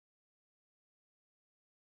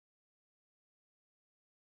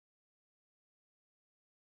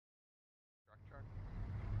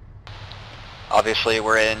Obviously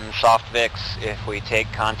we're in soft VIX. If we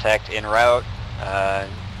take contact en route,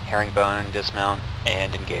 herringbone, dismount,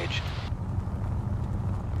 and engage.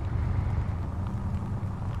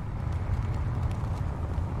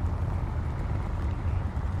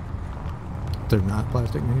 They're not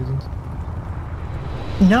plastic magazines?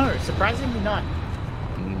 No, surprisingly not.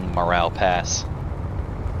 Morale pass.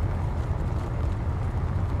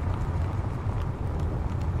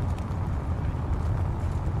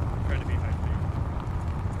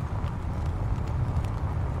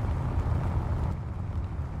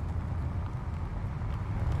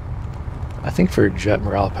 I think for jet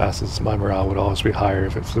morale passes, my morale would always be higher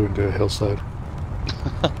if it flew into a hillside.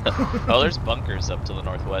 Oh, there's bunkers up to the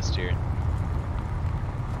northwest here.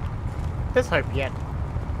 There's hope yet.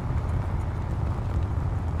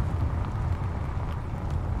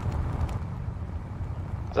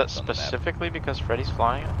 Is that specifically because Freddy's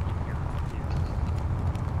flying it?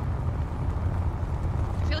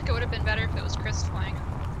 I feel like it would have been better if it was Chris flying.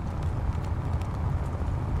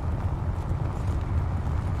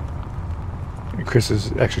 Chris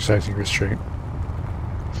is exercising restraint.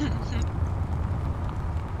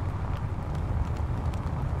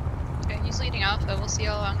 Okay, he's leading Alpha. We'll see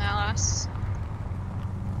how long that lasts.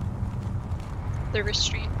 The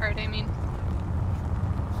restraint part, I mean.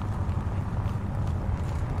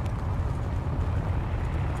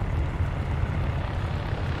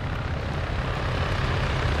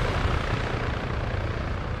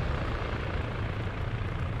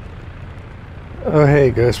 Oh hey,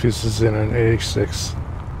 Ghost Piece is in an AH6.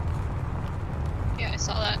 Yeah, I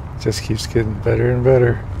saw that. Just keeps getting better and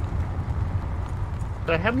better.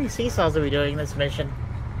 So how many seesaws are we doing this mission?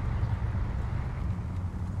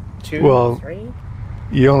 2, Well, 3?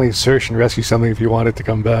 You only search and rescue something if you want it to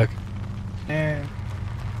come back. Yeah.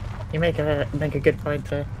 You make a good point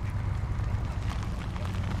there.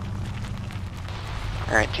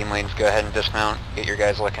 Alright, team leads, go ahead and dismount. Get your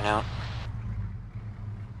guys looking out.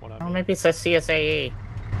 Oh, maybe it says CSAE.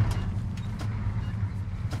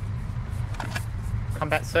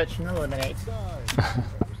 Combat search and eliminate.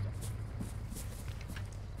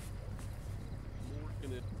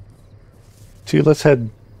 Two, let's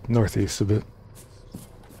head northeast a bit.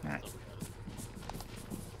 Alright.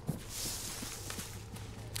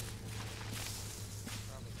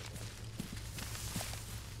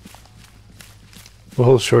 We'll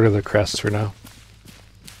hold short of the crests for now.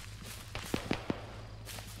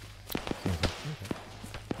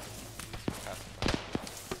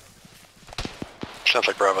 Sounds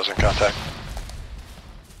like Bravo's in contact.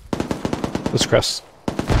 Let's crest.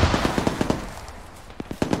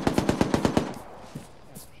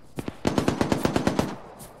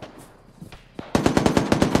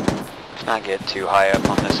 Let's not get too high up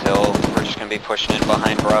on this hill. We're just going to be pushing in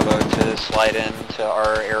behind Bravo to slide into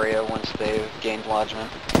our area once they've gained lodgement.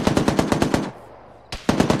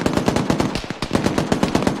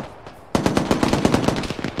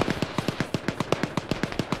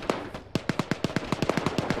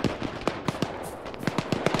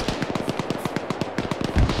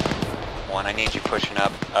 One, I need you pushing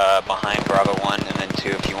up behind Bravo 1, and then 2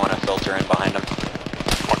 if you want to filter in behind them.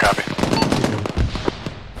 One copy.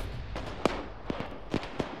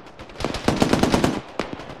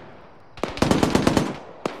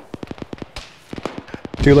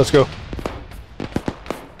 Two, let's go.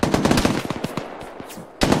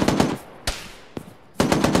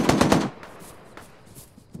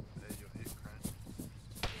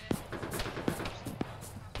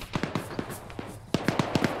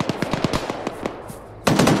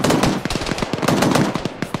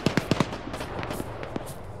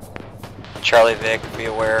 Charlie Vic, be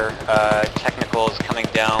aware, technical is coming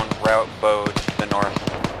down route Bode to the north.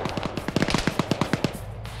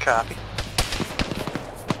 Copy.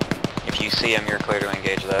 If you see him, you're clear to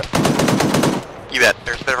engage that. You bet.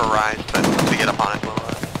 There's a bit of a rise, but once we get up on it, we'll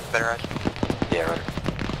better rise. Yeah,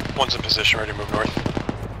 right. One's in position, ready to move north.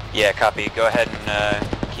 Yeah, copy. Go ahead and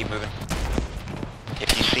keep moving.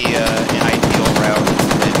 If you see an ideal route,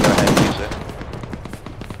 then go ahead and use it.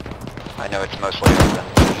 I know it's mostly open,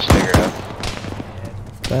 so just figure it out.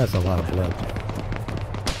 That's a lot of blood.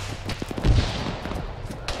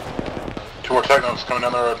 Two more technos coming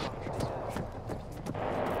down the road.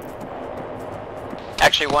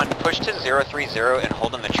 Actually, 1, push to 030 and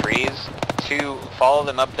hold in the trees. 2, follow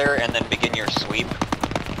them up there and then begin your sweep.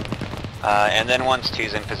 And then once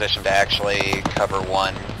 2's in position to actually cover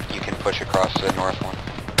 1, you can push across to the north one.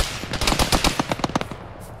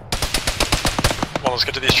 Well, let's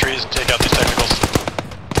get to these trees and take out these technicals.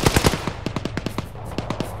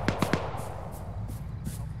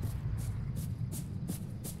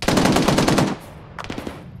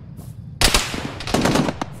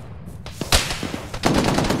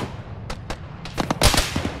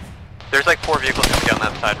 There's like 4 vehicles coming down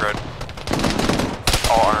that side road.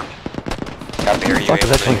 All armed. Copy, are you Fuck, is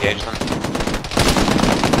able that to coming engage them?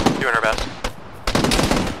 Doing our best.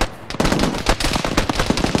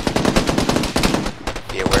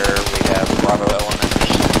 Be aware we have Bravo elements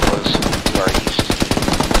close to our east.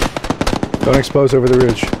 Don't expose over the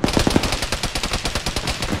ridge.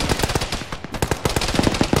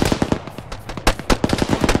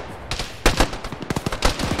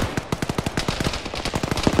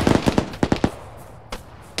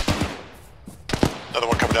 Another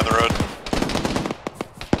one coming down the road.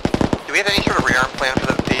 Do we have any sort of rearm plan for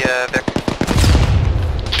the Vic?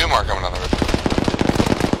 2 more coming down the road.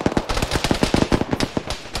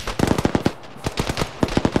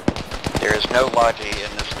 There is no logi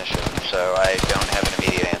in this mission, so I don't have an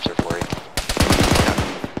immediate answer for you.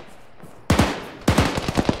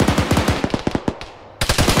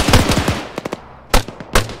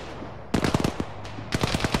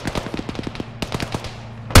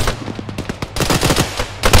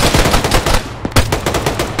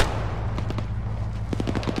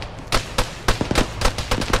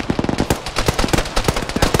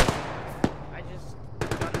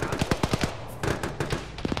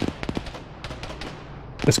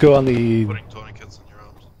 Let's go on the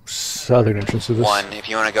southern entrance of this. 1, if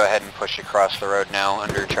you want to go ahead and push across the road now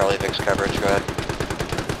under Charlie Vic's coverage, go ahead.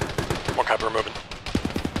 1 copy, we're moving.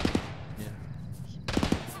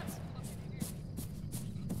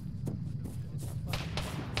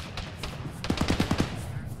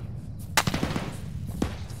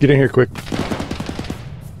 Get in here quick.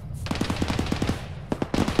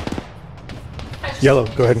 Yellow,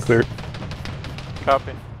 go ahead and clear it.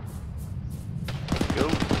 Copy. Go.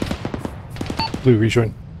 Blue,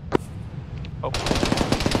 rejoin. Oh.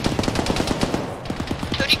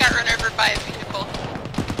 Cody got run over by a vehicle.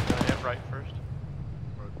 Gonna hit right first.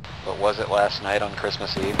 But was it last night on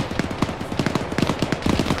Christmas Eve?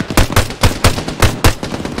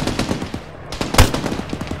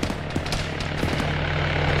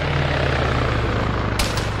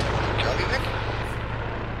 Charlie Vic?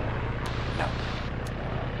 No.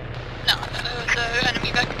 No, it was an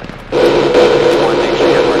enemy Vic. 1, make sure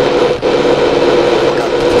you're working.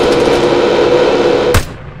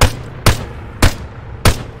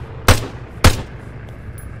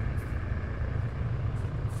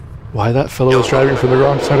 Why that fellow is driving from the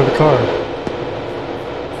wrong side of the car?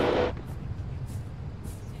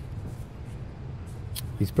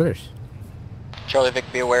 He's British. Charlie Vic,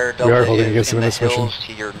 be aware, We are Delta holding is against him in in the this mission. hills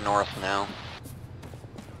to your north now.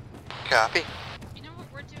 Copy. You know what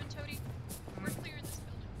we're doing, Toady? We're clearing this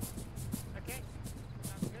building. Okay.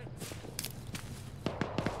 Sounds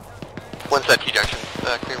good. Once that T-junction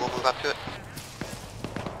clear, we'll move up to it.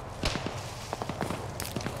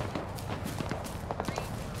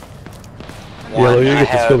 Yellow, you I get this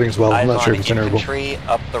have building as well. I'm eyes not sure on if it's enter-able. infantry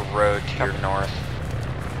up the road to your north.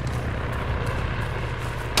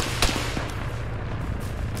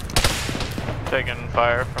 Taking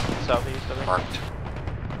fire from the southeast, I think. Marked.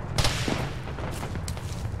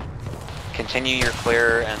 Continue your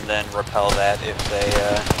clear and then repel that if they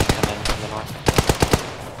come in from the north.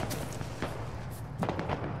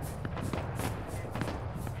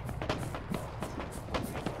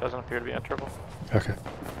 Doesn't appear to be enterable. Okay.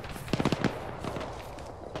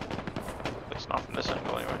 It's not from this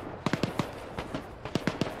angle anyway.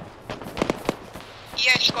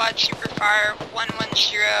 EI squad, super fire,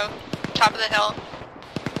 110, top of the hill,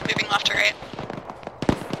 moving left to right.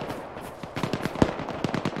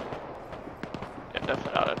 Yeah,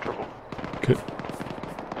 definitely not enterable. Good.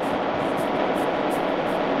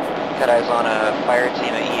 Got eyes on a fire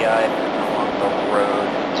team at EI moving along the road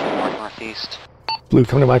to north-northeast. Blue,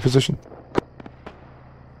 come to my position.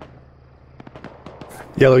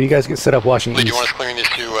 Yellow, you guys get set up watching Lee, do east. you want us clearing these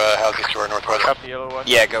 2 houses to our northwest? Copy yellow one.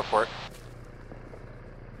 Yeah, go for it.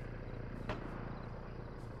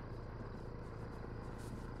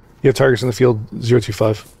 You have targets in the field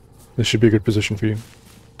 025. This should be a good position for you.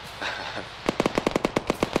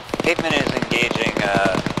 Pavement is engaging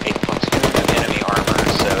a platoon of enemy armor,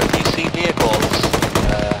 so if you see vehicles,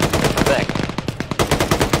 think.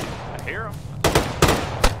 I hear him.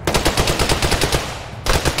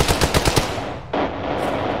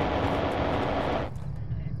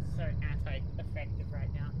 So anti-effective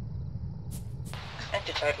right now.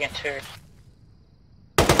 Anti-target turret.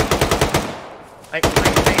 Like, my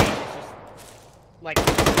range is just, like,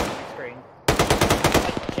 screen.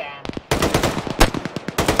 Like, jam.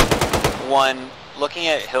 1, looking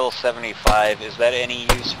at Hill 75, is that any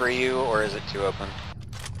use for you, or is it too open?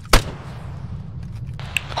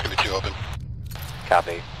 It's gonna be too open.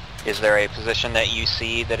 Copy. Is there a position that you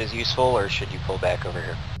see that is useful, or should you pull back over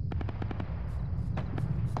here?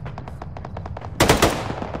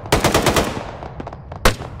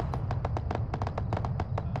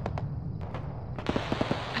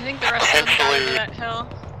 think the rest of them got over that hill.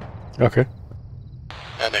 Okay.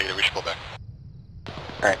 Negative, we should pull back.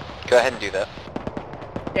 Alright, go ahead and do that.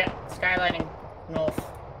 Yeah, skylining north.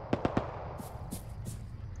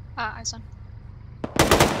 Eyes on.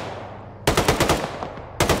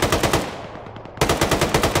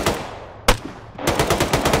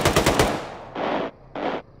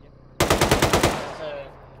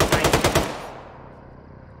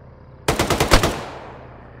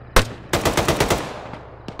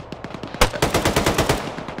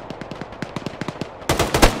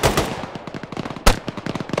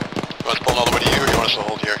 To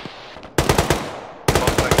hold here.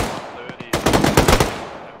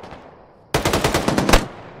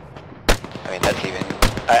 I mean, that's even...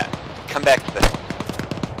 come back to the...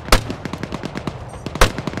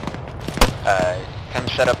 come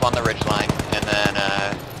set up on the ridgeline, and then,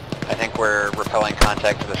 I think we're repelling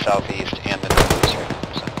contact to the southeast and the northeast here.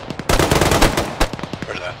 So.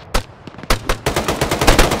 Where's that?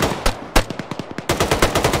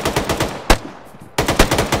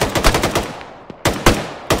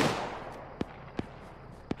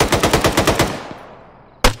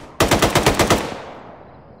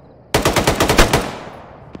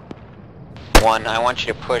 One, I want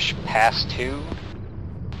you to push past 2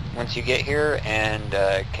 once you get here, and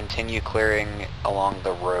continue clearing along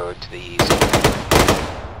the road to the east.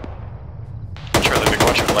 Charlie, big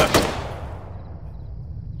watch your left.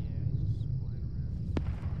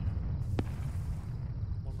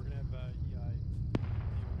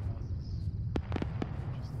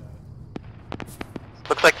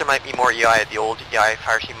 Looks like there might be more EI at the old EI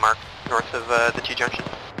fire team mark north of the T-junction.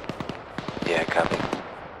 Yeah, copy.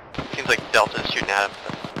 Seems like Delta's shooting at him.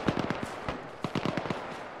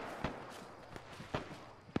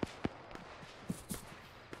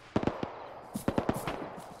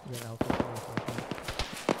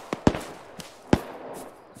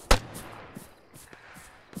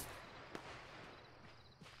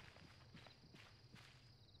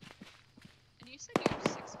 And you said you have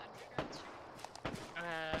 600 rounds?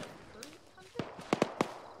 300?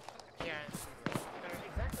 Yeah,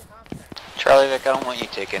 exactly half that. Charlie, Vic, I don't want you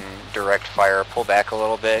taking direct fire. Pull back a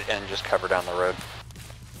little bit and just cover down the road.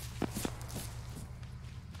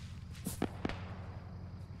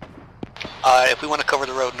 If we want to cover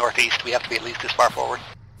the road northeast, we have to be at least this far forward.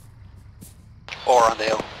 Or on the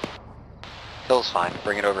hill. Hill's fine.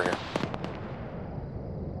 Bring it over here.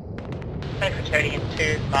 Secretary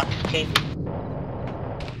into Mark 15.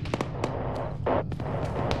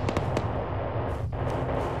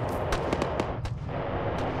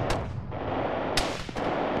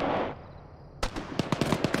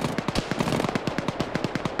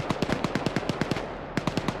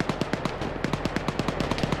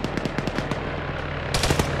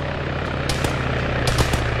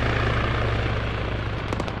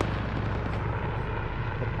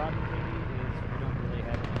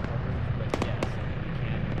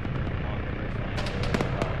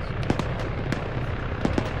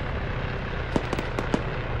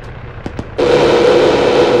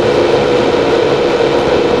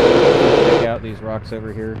 Rocks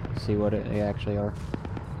over here, see what they actually are.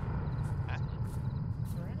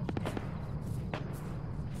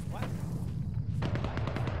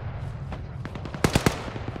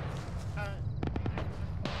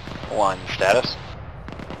 One, status.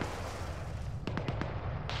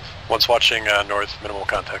 One's watching north, minimal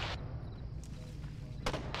contact.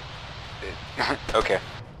 Okay.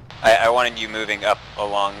 I wanted you moving up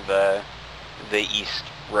along the east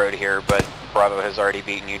road here, but Bravo has already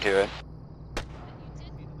beaten you to it.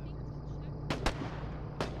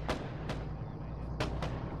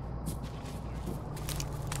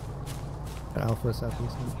 Alpha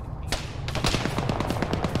southeast.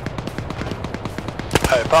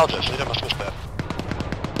 I apologize, I must have missed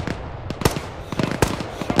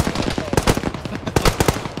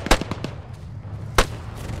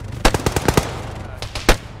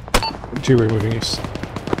that. Two, we're moving east.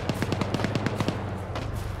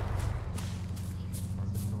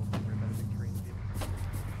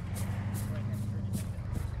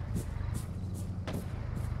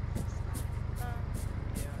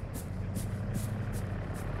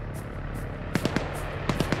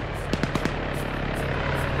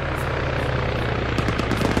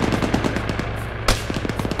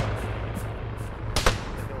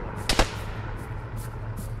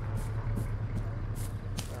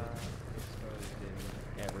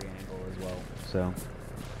 So,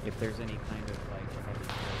 if there's any kind of like...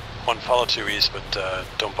 One, follow 2 east, but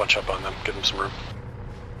don't bunch up on them. Give them some room.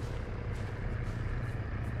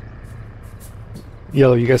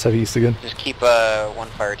 Yellow, you guys have east again. Just keep one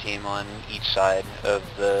fire team on each side of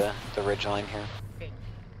the ridge line here. Okay.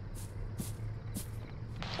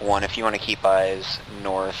 1, if you want to keep eyes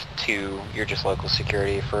north. 2, you're just local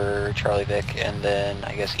security for Charlie Vic, and then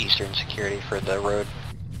I guess eastern security for the road.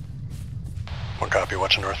 1 copy,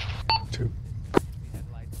 watching north. 2.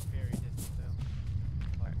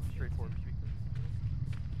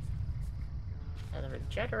 Either a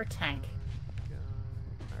jet or a tank.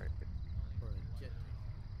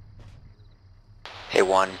 Hey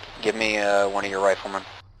 1, give me one of your riflemen.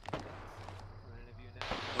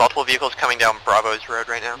 Multiple vehicles coming down Bravo's road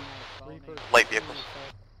right now. Light vehicles.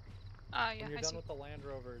 Yeah, When you're I done see. with the Land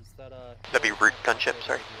Rovers, that That'd be root gunship,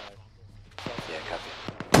 sorry. Yeah, copy.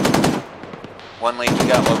 1 lead, you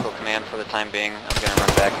got local command for the time being. I'm gonna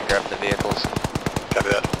run back and grab the vehicles. Copy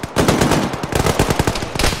that.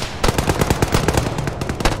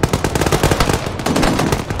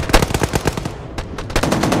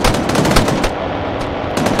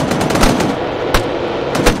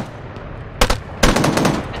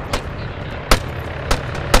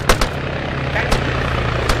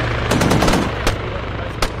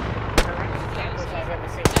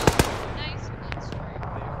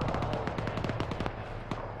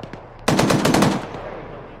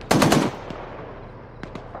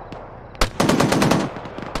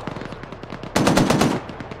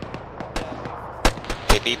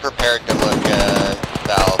 Okay, be prepared to look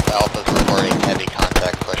south. Alpha's reporting heavy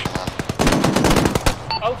contact pushing on.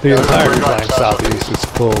 The entire flank southeast is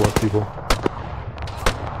full of people.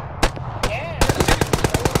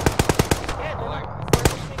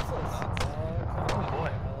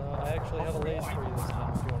 I actually have a raise for you this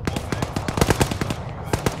time if you want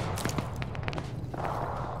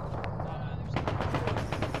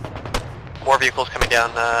to. More vehicles coming down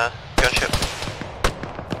gunship.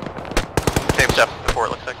 Same stuff before,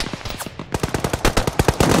 it looks like.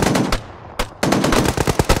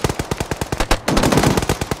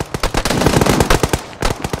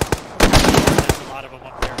 A lot of them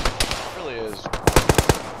up there. It really is.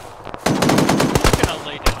 I'm gonna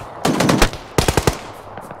lay down.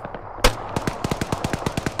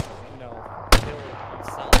 No.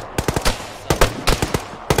 Solid.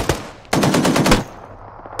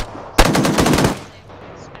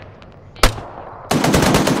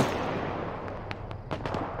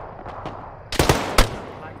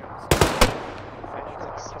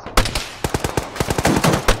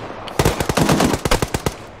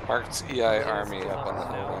 Marked EI Army up on the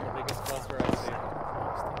Now, hill. the biggest cluster I see.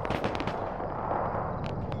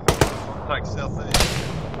 Like stealthy.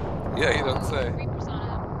 Yeah, you don't say. Reapers on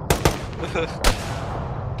it.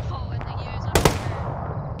 Oh, and the U's on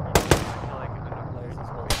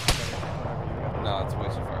No, it's way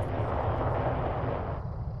too far.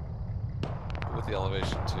 With the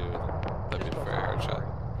elevation too, that'd be a very hard shot.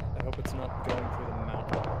 I hope it's not going through the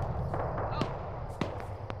mountain.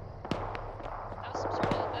 that was some sort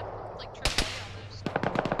of, that, like, triple A almost.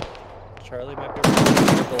 Charlie might be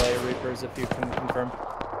running delay Reapers if you can confirm.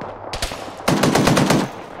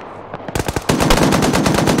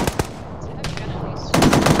 It's a heavy gun at least.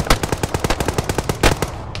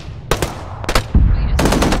 Wait, is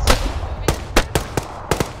it moving?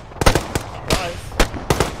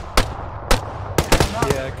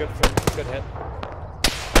 Yeah, good hit.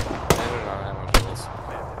 Landed on ammo jewels.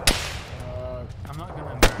 I'm not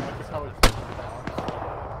gonna embarrass how it's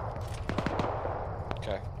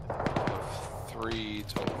Okay. I have 3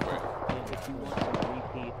 total for you. If you want to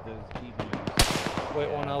repeat those GBs. Wait,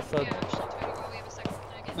 1 Alpha. Yeah, actually, trying to go, we have a second.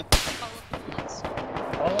 Can I get follow up on the lights?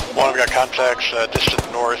 1, we got contacts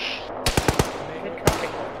distant north. Good copy.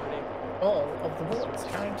 All of the bullets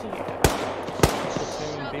coming to you.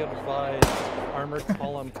 Platoon, be advised. Armored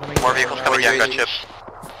column coming. More vehicles coming down gunships.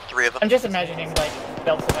 3 of them. I'm just imagining like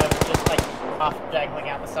belts of them just like off dangling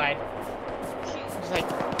out the side. Just like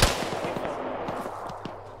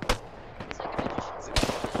It's like a magician's.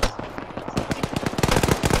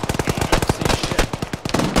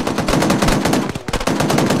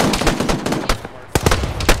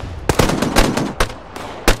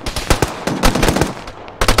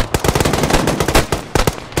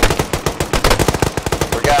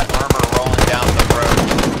 We got armor rolling down the road.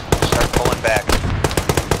 Start pulling back.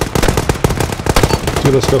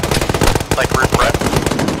 2, let's go. Like root rep.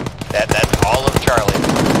 That's all of Charlie.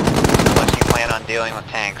 Unless you plan on dealing with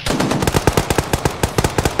tanks.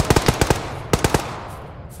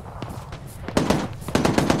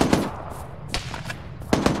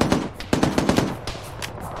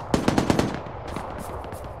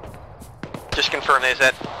 Just confirm, is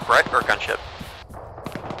that Brett or gunship?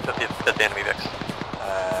 That's the enemy Vix.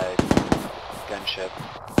 Gunship.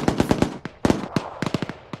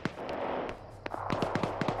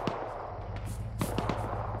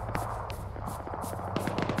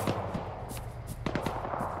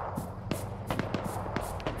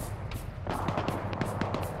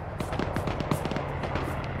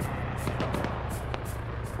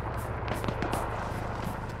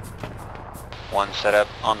 One set up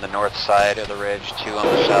on the north side of the ridge, 2 on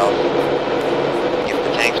the south. If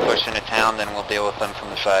the tanks push into town, then we'll deal with them from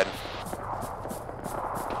the side.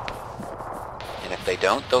 And if they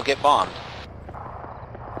don't, they'll get bombed.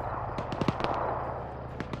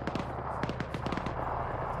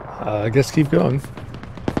 I guess keep going.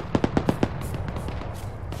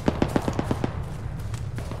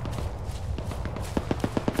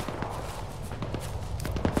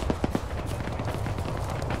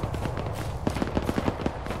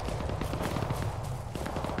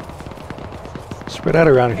 Spread out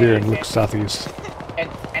around here and look southeast.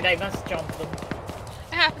 And I must jump them.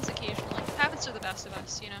 It happens occasionally. It happens to the best of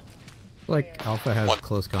us, you know. Like Alpha has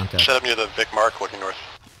close contact. Set up near the Vic Mark looking north.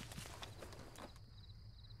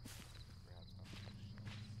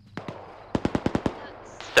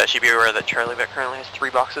 That should be aware that Charlie Vic currently has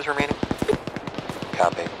 3 boxes remaining.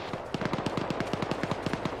 Copy.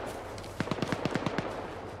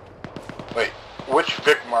 Wait, which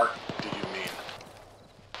Vic Mark do you mean?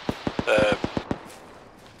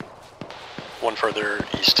 One further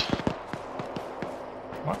east.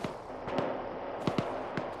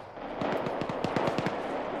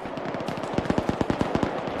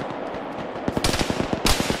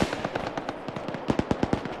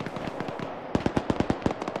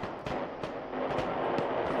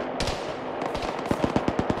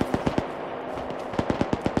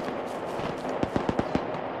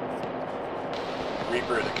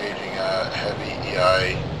 Reaper is engaging heavy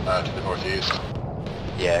EI to the northeast.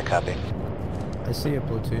 Yeah, copy. I see a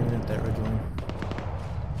platoon at that ridge line.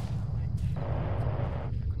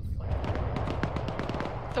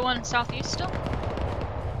 The one southeast still?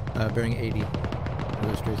 Bearing 80. Are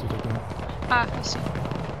those traces looking at? Ah, I see.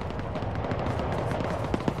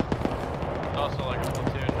 Also like a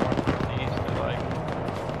platoon northeast at like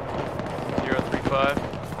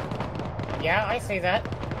 035. Yeah, I see that.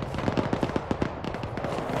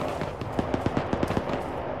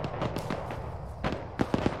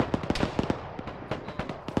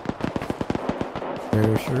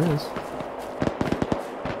 There sure is.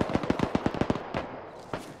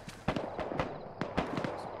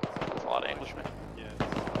 That's a lot of Englishmen.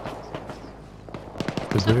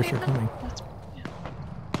 The British are coming.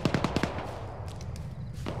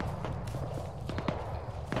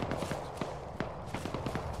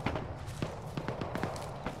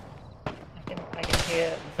 I can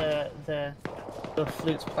hear the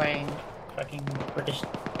flutes playing fucking British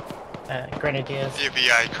grenadiers. The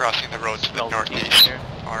VI crossing the road to the northeast.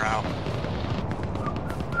 Far out.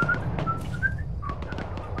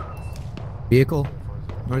 Vehicle,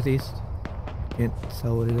 northeast. Can't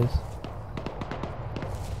tell what it is.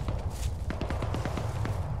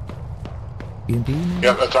 BMD?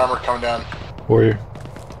 Yep, that's armor coming down Warrior.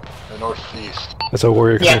 the northeast. That's a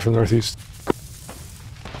warrior coming Yeah. from northeast.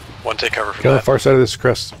 One take cover from Get on the that. far side of this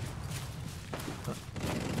crest.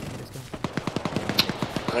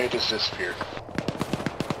 I think it just disappeared.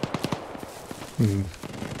 Hmm.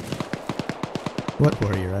 What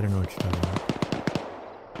warrior? I don't know what you're talking about.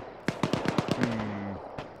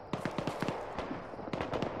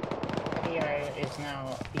 EI is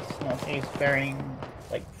now east-northeast bearing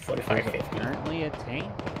like 45, 50. Currently a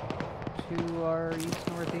tank to our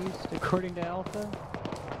east-northeast, according to Alpha.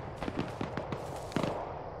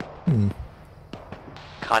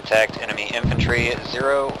 Contact enemy infantry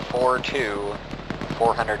 042,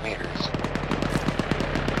 400 meters.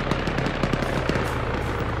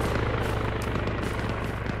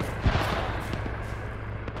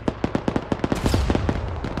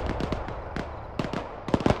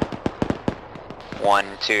 One,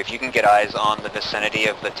 two, if you can get eyes on the vicinity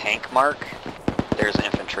of the tank mark, there's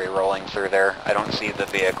infantry rolling through there. I don't see the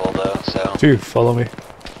vehicle though, so... 2, follow me.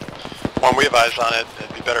 One, we have eyes on it.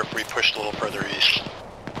 It'd be better if we pushed a little further east.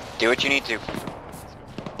 Do what you need to.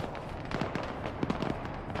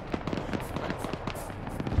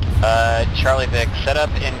 Charlie Vic, set up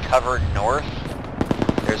in cover north.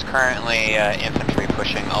 There's currently infantry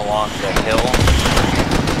pushing along the hill.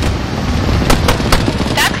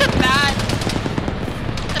 That's a bad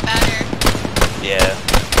air. Yeah.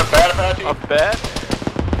 A bad Apache? A bad?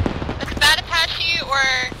 It's a bad Apache or...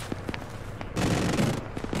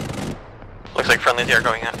 Looks like friendly air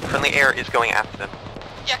is going after them.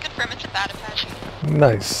 Yeah, confirm it's a bad Apache.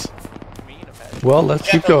 Nice. Well, let's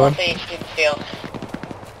keep going.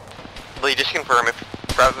 Lee, just confirm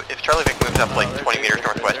if Charlie Vic moves up like 20 meters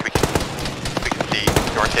northwest, we can see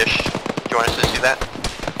northish. Do you want us to do that?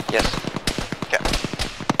 Yes. Okay.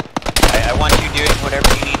 I want you doing whatever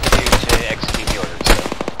you need to do to execute the orders.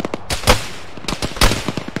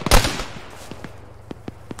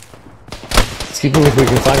 Let's keep moving if we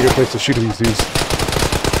can find a good place to shoot these dudes.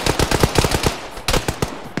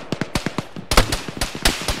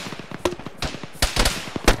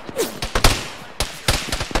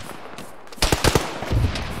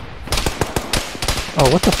 Oh,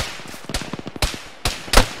 what the?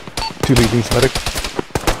 2 lead needs medic.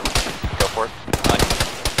 Go for it.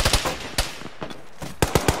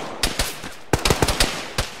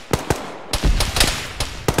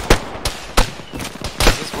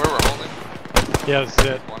 Is this where we're holding? Yeah, this is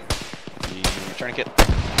it. Tourniquet.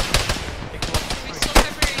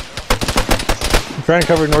 I'm trying to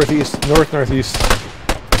cover northeast, northeast.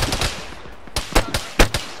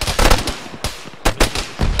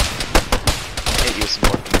 Hit you some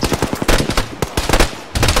more.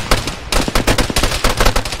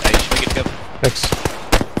 You should be good to go. Thanks.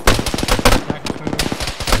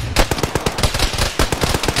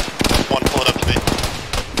 One pulling up to me.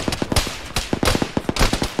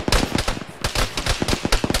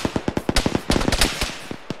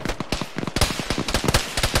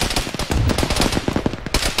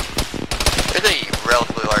 There's a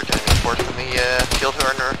relatively large enemy force in the field to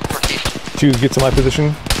our northeast. 2 get to my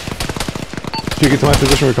position. 2 get to my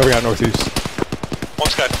position, we're covering out northeast.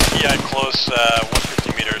 One's got EI close,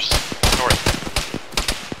 150 meters north.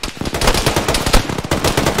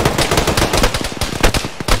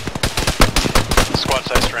 Squad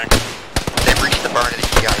side strength. They've reached the barn at the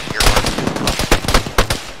EI here.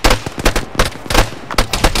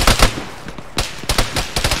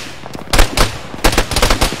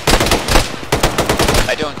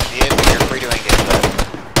 I don't see it, but you're free to engage that.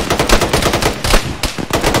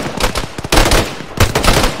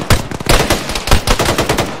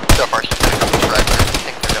 So far, she's gonna come to driver. I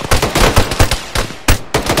think they're going.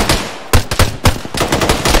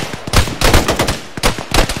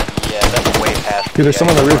 Yeah, that's way past. Okay, there's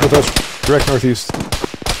someone on the roof with us, direct northeast.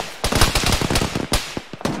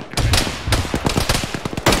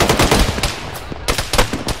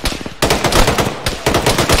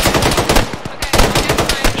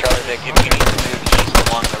 Charlie Vic, if you need to move east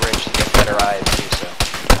along the ridge to get better eyes, do so.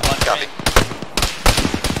 Copy.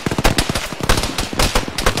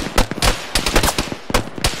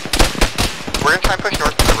 We're gonna try and push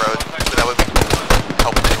north of the road, so that way we can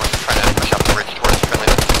help anyone trying to push up the ridge towards friendly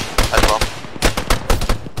as well.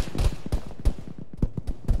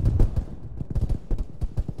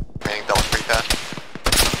 Remaining double free pass.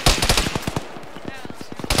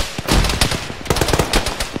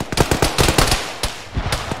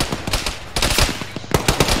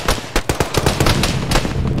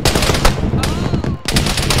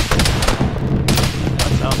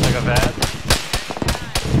 That sounds like a bad.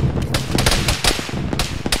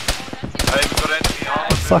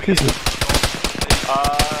 Fuck is it?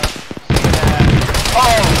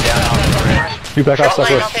 Down on the ridge. You back off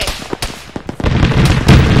southwest.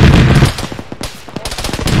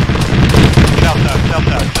 South.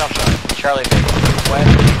 Charlie Vic,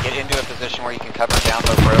 west, get into a position where you can cover down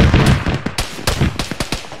the road.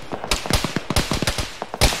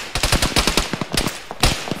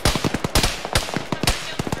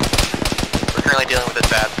 We're currently dealing with it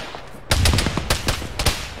bad.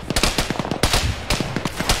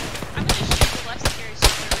 I'm gonna shoot the left security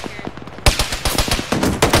system over here.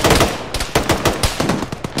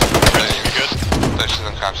 Ready to be good? There's some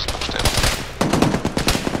unconscious stable.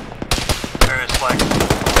 There is flag.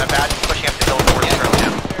 That bad, pushing up the hill towards Charlie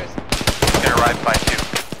now. Gonna arrive by 2.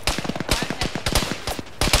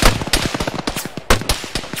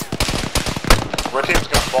 Red team's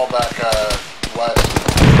gonna fall back west.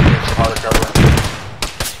 Get some harder cover.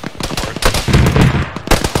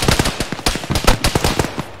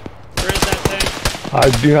 Where is that thing? I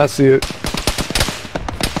do not see it.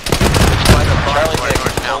 Charlie Vic,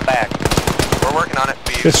 pull back. We're working on it.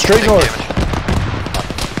 It's straight north.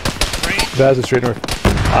 That is a straight north.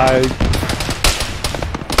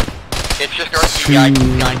 It's just north of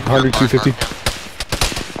 200, 250.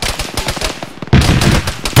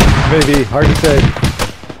 Maybe, hard to say.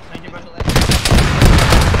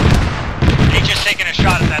 He's just taking a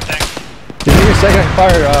shot at that thing. Give me a second, I can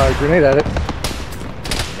fire a grenade at it.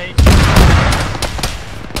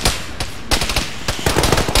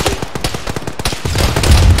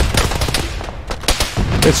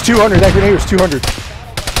 It's 200, that grenade was 200.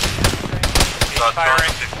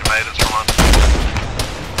 Firing. Tomatoes from us.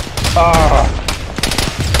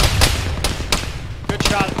 Good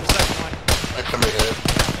shot at the second one. Like somebody hit it.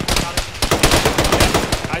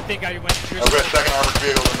 I think I went through. I've got a second armored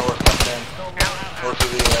vehicle to the north coming in. North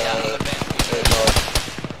of the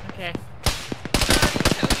Okay.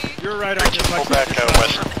 You're right on your Pull back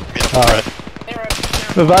west. Alright.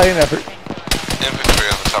 The valiant effort. Infantry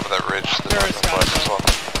on the top of that ridge. The north and west as well.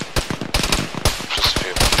 Just a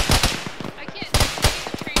few. I can't see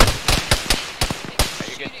the trees.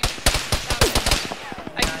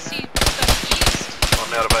 I can see stuff east. On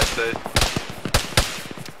the out of my state.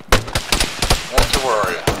 That's where we're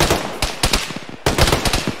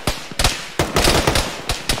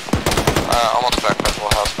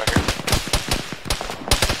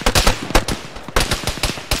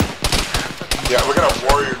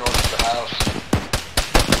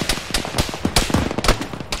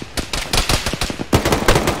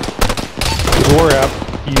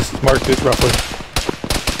just marked it roughly.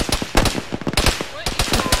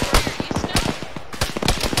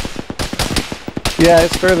 Yeah,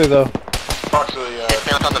 it's further though. Approximately, It's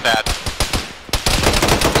down on the bad.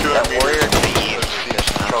 200 meters. Warrior to the east.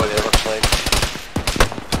 Charlie, It looks like.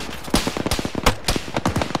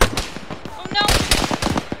 Oh no!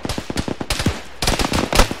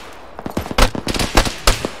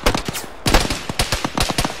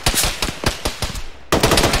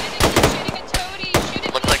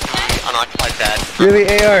 Looks like the unoccupied bad. You're the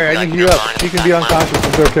AR, I need you up. You can be unconscious,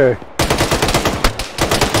 it's okay.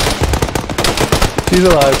 He's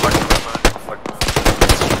alive.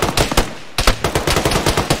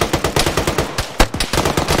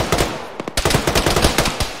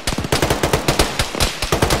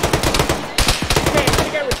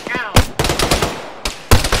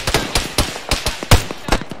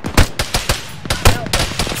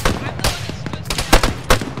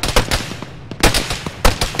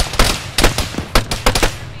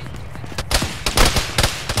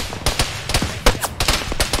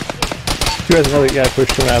 You guys know that guy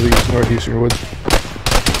pushed him out of the northeastern woods.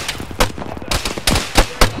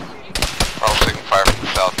 We're also taking fire from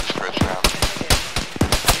the southeast ridge now.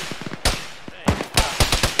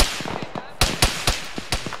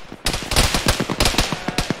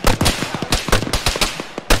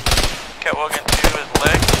 Catwogan 2 is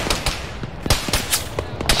leg.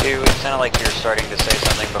 2, it sounded like you were starting to say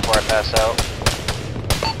something before I pass out.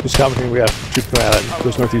 Just commenting we have to come out of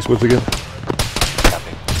those northeast woods again.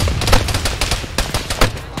 Copy.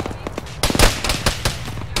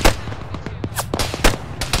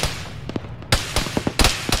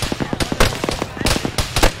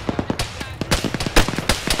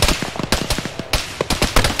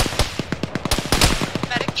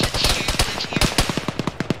 Medic kit 2 is here.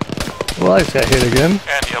 Well, I just got hit again.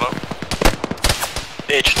 And yellow.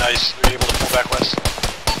 H, nice. Were you able to pull back west?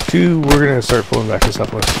 2, we're gonna start pulling back to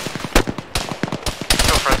southwest.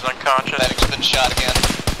 Girlfriend's unconscious. Medic's been shot again.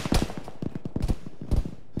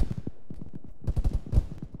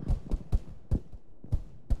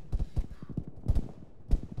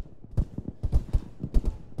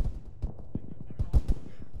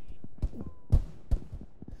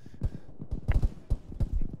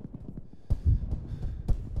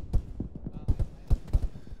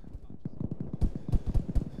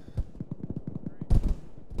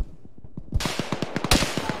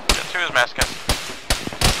 Masking.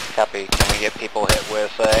 Copy. Can we get people hit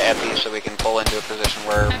with EPI so we can pull into a position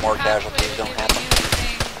where more casualties don't happen?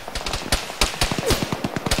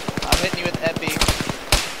 I'm hitting you with Epi.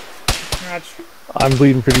 I'm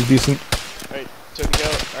bleeding pretty decent. Alright, so to go.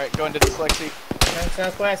 Alright, go into dslyecxi.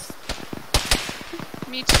 Southwest.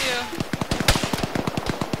 Me too.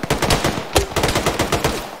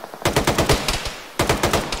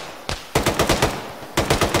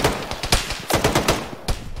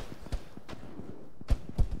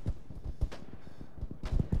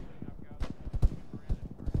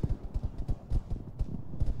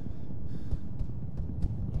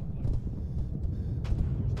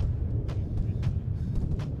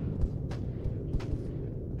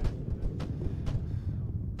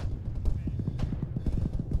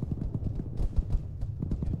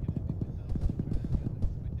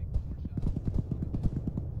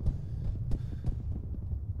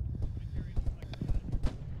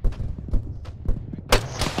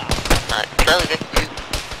 Charlie Vic, you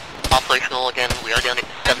operational again. We are down to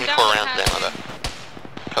 74 rounds in on the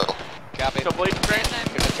total. Copy. Still bleeding, Trent?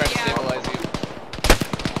 Gonna try to stabilize you.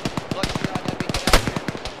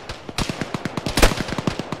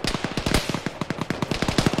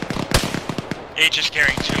 H is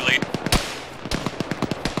carrying 2 lead.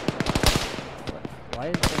 Why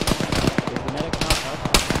is the medic not up?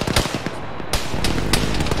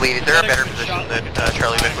 Lee, is there a better position that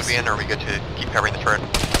Charlie Vic would be in, or are we good to keep covering the turret?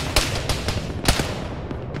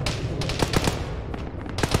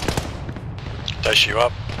 Dice you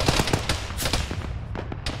up.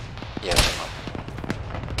 Yes.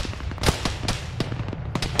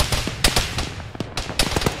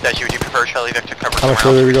 Would you prefer Charlie Vic to cover How much somewhere else?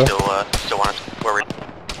 further we go? Still want us where we...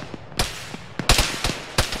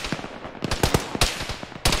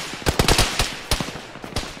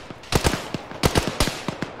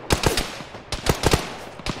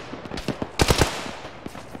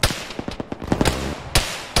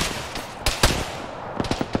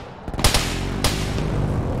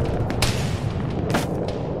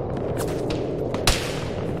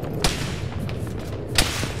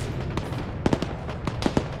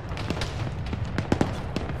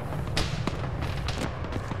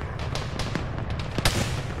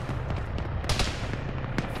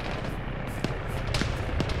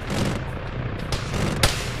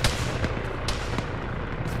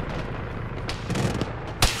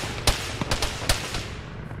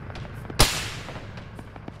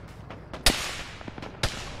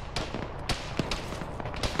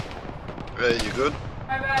 Hey, you good?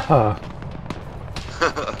 Huh.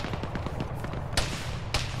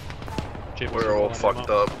 We're all fucked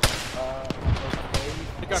up.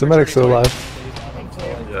 The medic's still alive.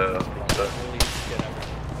 Yeah.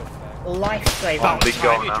 Lifesaver. I'm big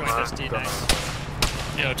going now,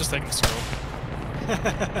 Yeah, just taking a scroll.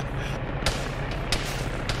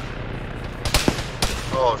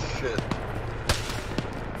 Oh shit.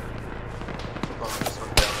 Oh, this one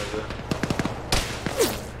down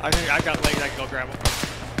I think I got legs, I can go grab them.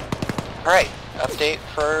 Alright, update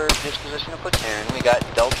for disposition of platoon. We got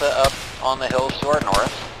Delta up on the hills to our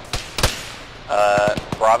north.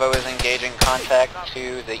 Bravo is engaging contact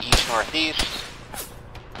to the east-northeast.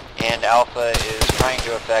 And Alpha is trying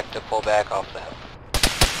to effect a pullback off the hill.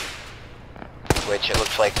 Which it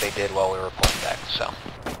looks like they did while we were pulling back, so.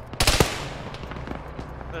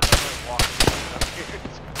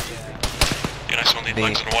 Yeah, I still need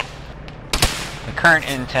legs in one. The current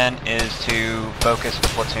intent is to focus the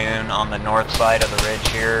platoon on the north side of the ridge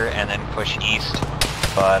here and then push east,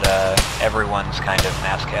 but everyone's kind of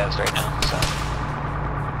mass-cast right now, so.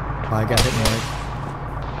 I got hit more.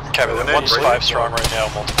 Copy, one's 5 strong right now,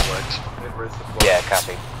 multiple legs. Yeah,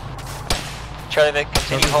 copy. Charlie Vic,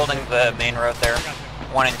 continue holding the main road there.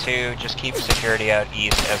 1 and 2, just keep security out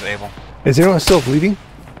east as able. Is anyone still bleeding?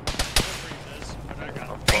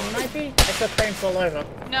 Crane might be? I saw Crane fall over.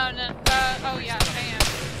 No, oh yeah, I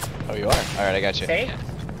am. Oh, you are? Alright, I got you. See?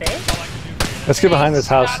 See? Let's get behind this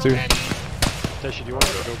house, too. Tasha, do you want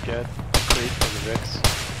to go get a crate for the Vicks?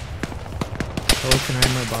 Oh, can I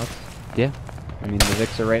have my box? Yeah. I mean, the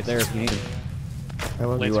Vicks are right there if you need them.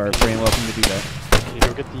 You You are pretty welcome to do that. Can you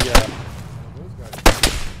go get the,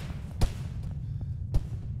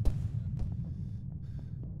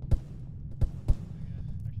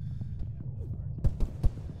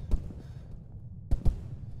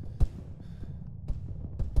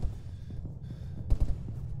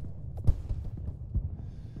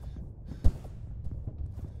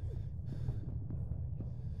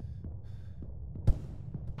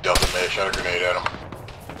 Delta May, shot a grenade at him.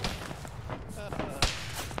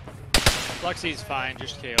 Lexi's fine,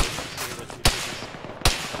 just KO.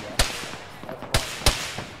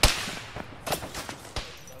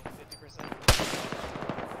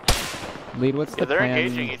 Lead, what's the they're plan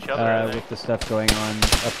engaging each other, with the stuff going on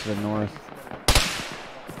up to the north?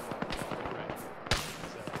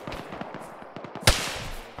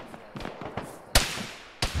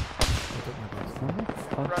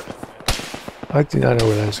 I do not know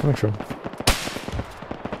where that is coming from.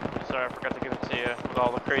 Sorry, I forgot to give it to you with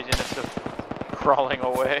all the craziness of crawling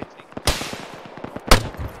away.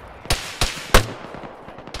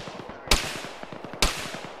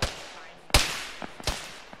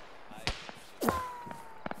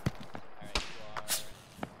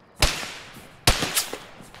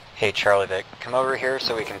 Hey Charlie Vic, come over here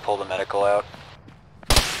so we can pull the medical out.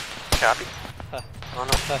 Copy. Oh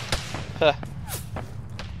no.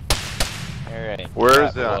 Alright. Where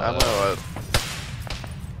is that ammo at?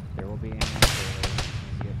 There will be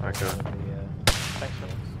ammo. Okay.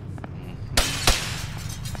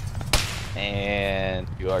 And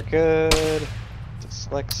you are good.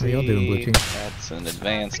 Dyslexi. How y'all doing, Blue Team? That's an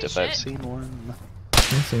advanced if I've seen one.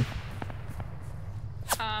 Let's see.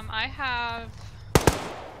 I have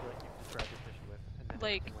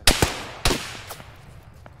like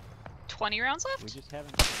 20 rounds left. We just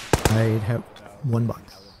haven't. I have one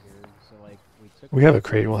box. So, like, We have a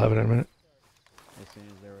crate, we'll have it in a minute. as soon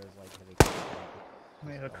as there was like heavy.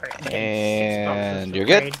 We have a crate. And you're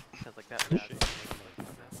good.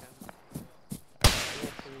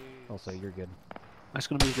 Also, you're good. I'm just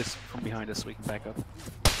gonna move this from behind us so we can back up.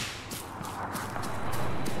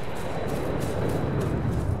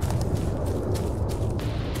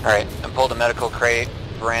 Alright, I pulled a medical crate.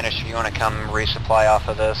 Varanish, if you want to come resupply off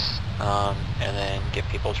of this, and then get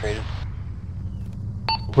people treated.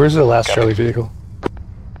 Where's the last Copy. Charlie vehicle?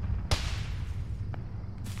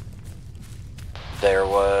 There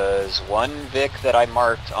was one Vic that I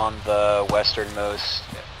marked on the westernmost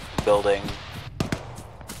building.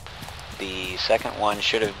 The second one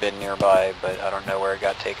should have been nearby, but I don't know where it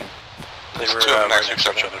got taken. They were right next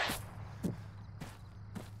to each other.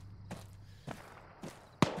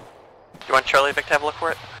 You want Charlie Vic to have a look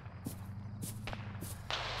for it?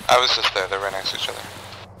 I was just there, they're right next to each other.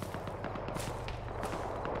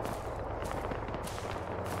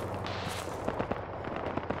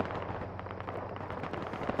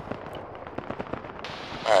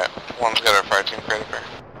 Alright, one's got our fire team crate up here.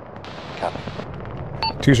 Copy.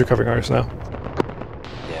 Two's recovering ours now.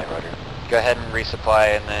 Yeah, roger. Go ahead and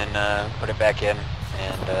resupply and then put it back in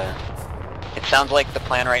and It sounds like the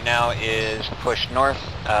plan right now is push north,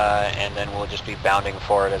 and then we'll just be bounding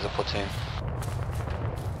forward as a platoon.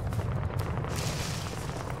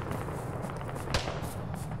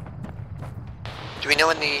 Do we know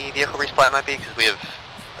when the vehicle resupply might be? Because we have,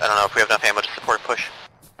 I don't know if we have enough ammo to support a push.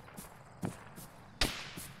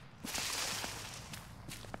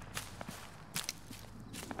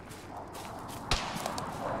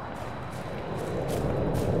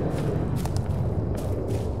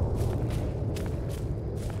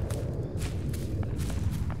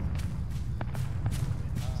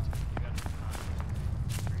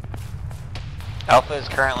 Alpha is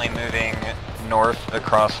currently moving north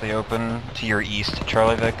across the open to your east,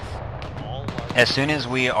 Charlie Vic. As soon as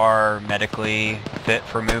we are medically fit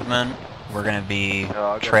for movement, we're going to be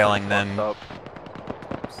trailing them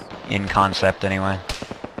in concept anyway.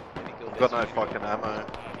 I've got no fucking ammo.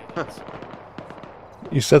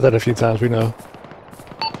 You said that a few times, we know.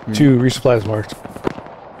 2 resupplies marked.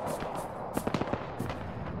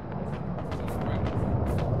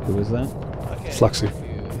 Who is that? Fluxy.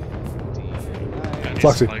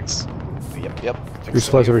 Fluxy. Yep.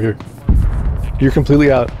 Resupplies over here. You're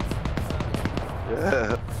completely out.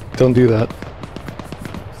 Yeah. Don't do that.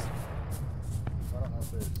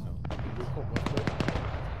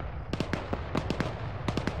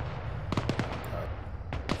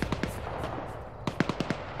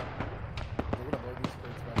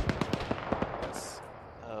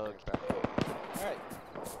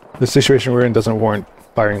 The situation we're in doesn't warrant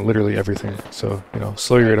firing literally everything, so, you know,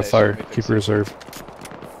 slow your rate of fire, keep a reserve.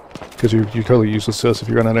 Because you're totally useless to us if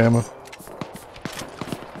you run out of ammo.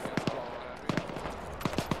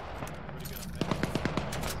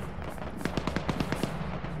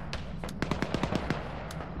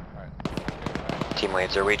 Team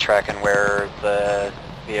leads, are we tracking where the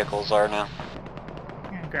vehicles are now?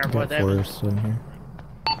 Grab what there.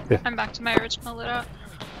 I'm back to my original loadout.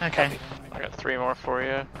 Okay. I got 3 more for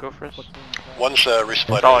you. Go first. One's resupply.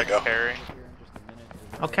 That's all I There you can go. carry.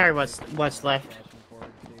 I'll carry what's left.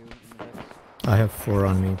 I have 4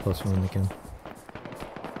 on me, plus 1 again.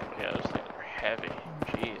 Yeah, those things are heavy.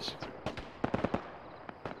 Jeez.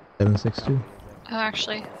 762. Oh,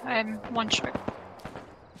 actually, I'm 1 short.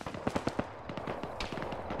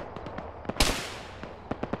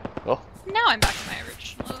 Oh. Now I'm back to my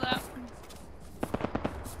original loadout.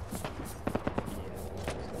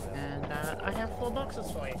 And I have 4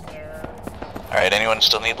 boxes for you. Alright, anyone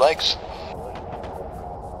still need legs?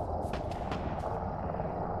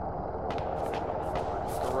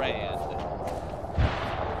 Grand.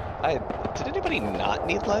 Did anybody not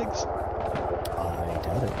need legs? I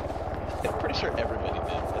doubt it. I'm pretty sure everybody did,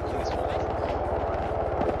 at least once.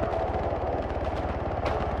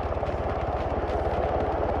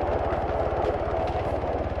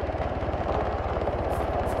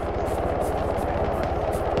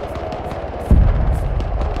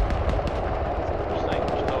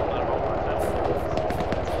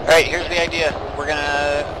 Alright, here's the idea. We're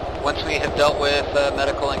gonna, once we have dealt with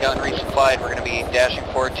medical and gotten resupplied, we're gonna be dashing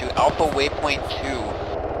forward to Alpha Waypoint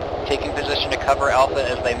 2, taking position to cover Alpha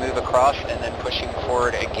as they move across, and then pushing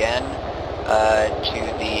forward again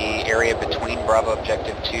to the area between Bravo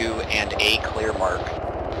Objective 2 and A clear mark.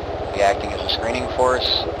 We'll be acting as a screening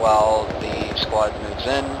force while the squad moves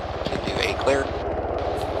in to do A clear,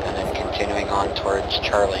 and then continuing on towards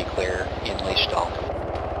Charlie clear in Leashdal.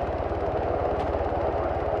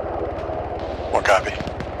 One copy.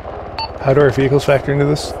 How do our vehicles factor into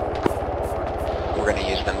this? We're going to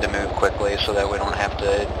use them to move quickly so that we don't have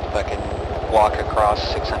to fucking walk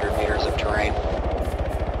across 600 meters of terrain.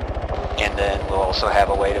 And then we'll also have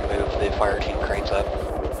a way to move the fire team cranes up.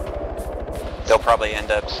 They'll probably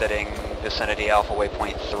end up sitting vicinity Alpha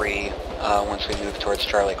Waypoint 3 once we move towards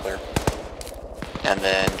Charlie clear. And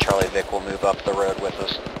then Charlie Vic will move up the road with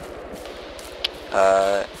us.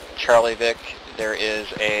 Charlie Vic, there is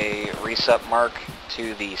a resup mark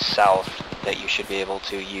to the south that you should be able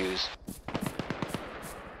to use.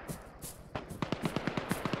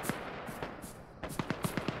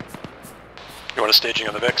 You want a staging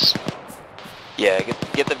on the VIX? Yeah,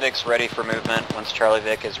 get the VIX ready for movement. Once Charlie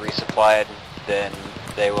Vic is resupplied, then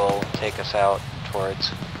they will take us out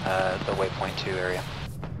towards the Waypoint 2 area.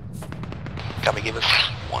 Copy, give us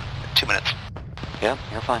 2 minutes. Yeah,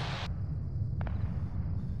 you're fine.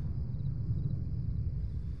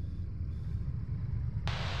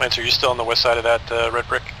 Lance, are you still on the west side of that red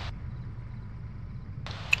brick?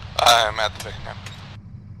 I'm at the VIC now.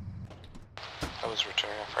 I was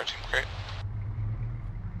returning a fire team crate.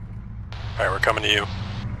 Alright, we're coming to you.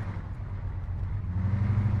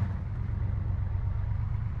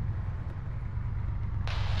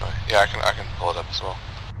 Yeah, I can pull it up as well.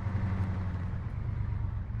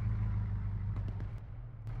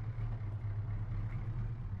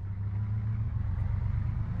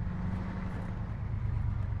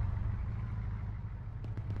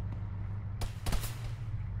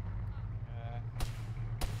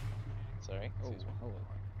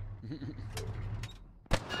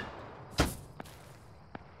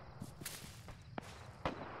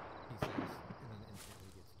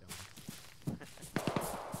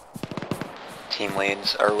 Team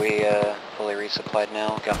leads, are we fully resupplied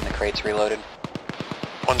now? Gotten the crates reloaded?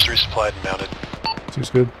 One's resupplied and mounted. Two's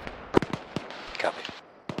good. Copy.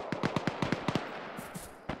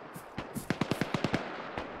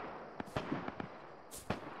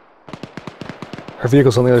 Our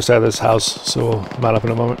vehicle's on the other side of this house, so we'll mount up in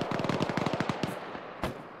a moment.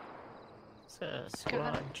 It's a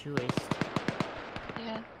squad, 2 east.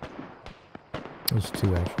 Yeah. There's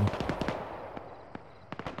 2 actually.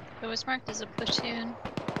 It was marked as a platoon.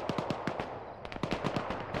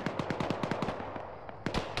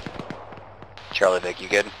 Charlie Vic, you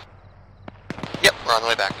good? Yep, we're on the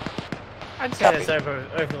way back. I'd say it's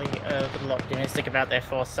overly optimistic about their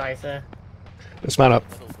force size there. Let's mount up.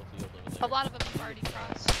 A lot of them have already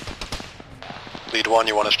crossed. Lead 1,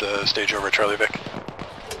 you want us to stage over Charlie Vic?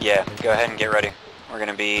 Yeah, go ahead and get ready. We're going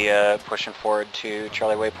to be pushing forward to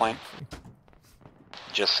Charlie Waypoint,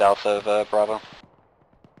 just south of Bravo.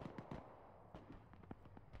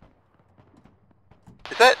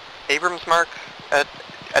 Is that Abrams mark at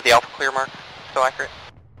the Alpha Clear mark still accurate?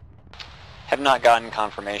 Have not gotten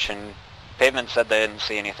confirmation. Pavement said they didn't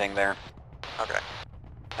see anything there. Okay.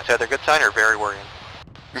 That's either a good sign or very worrying.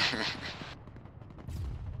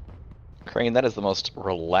 Crane, that is the most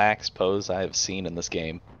relaxed pose I have seen in this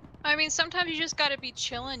game. I mean, sometimes you just gotta be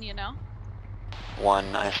chillin', you know?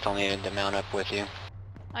 One, I still needed to mount up with you.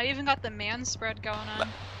 I even got the man spread going on.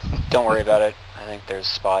 Don't worry about it. I think there's a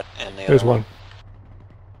spot in the There's other one.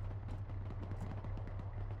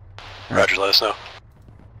 Roger, let us know.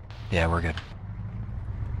 Yeah, we're good.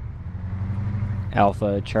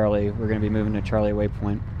 Alpha, Charlie, we're going to be moving to Charlie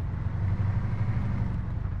Waypoint.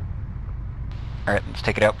 Alright, let's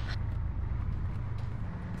take it out.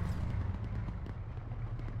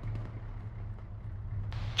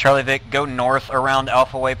 Charlie Vic, go north around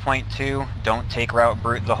Alpha Waypoint 2. Don't take Route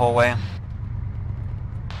Brute the whole way.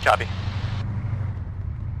 Copy.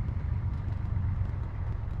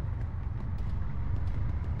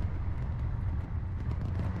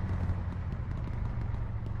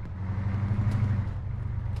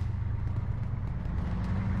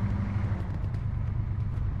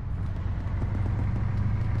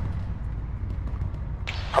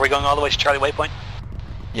 Are we going all the way to Charlie Waypoint?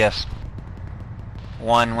 Yes.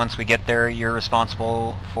 One, once we get there, you're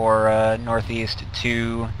responsible for northeast,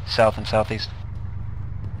 2, south and southeast.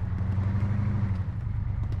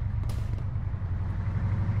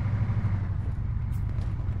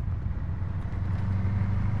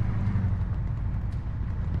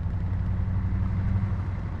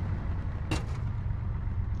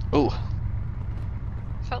 Ooh.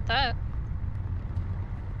 Felt that.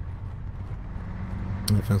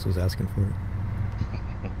 The fence was asking for it.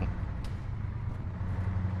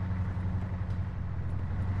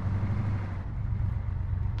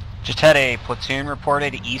 Just had a platoon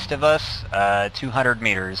reported east of us, 200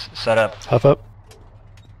 meters, set up. Huff up.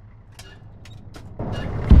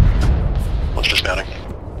 One's dismounting.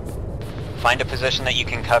 Find a position that you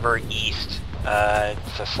can cover east.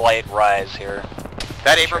 It's a slight rise here.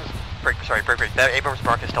 That Abrams, break. That Abrams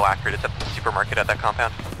mark is still accurate. It's at the supermarket at that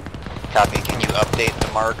compound. Copy. Can you update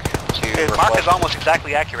the mark to His mark is almost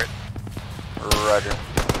exactly accurate. Roger.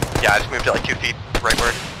 Yeah, I just moved it like 2 feet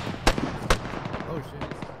rightward. Oh shit.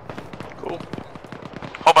 Cool.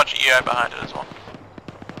 Whole bunch of EI behind it as well.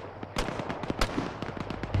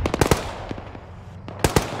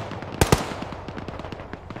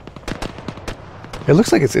 It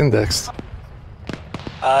looks like it's indexed.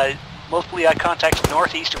 Multiple EI contacts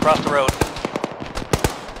northeast across the road.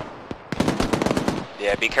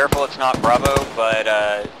 Yeah, be careful it's not Bravo, but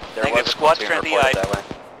there was a squad platoon strength reported EI. that way.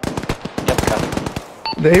 Yep,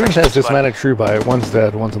 copy. The Abrams has dismounted crew by it. One's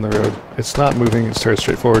dead, one's on the road. It's not moving, it starts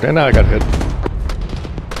straight forward, and now I got hit.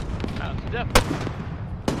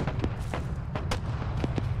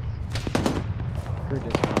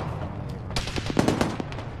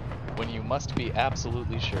 When you must be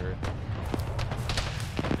absolutely sure.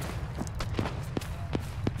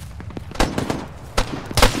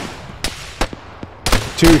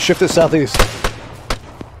 Two, shift it southeast.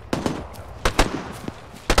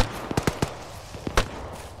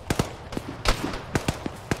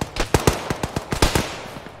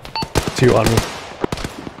 Two on me.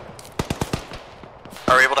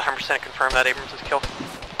 Are we able to 100% confirm that Abrams is killed?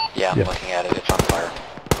 Yeah, I'm looking at it. It's on fire.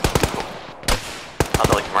 I'll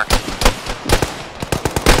delete the mark.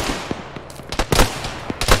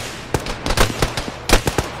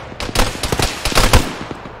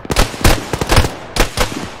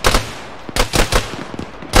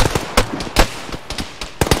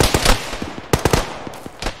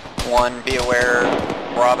 1, be aware,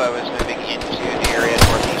 Bravo is moving into the area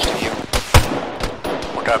northeast of you.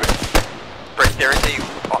 We're copy. Right, there is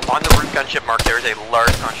on the root gunship mark, there is a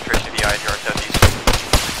large concentration of EI to our southeast.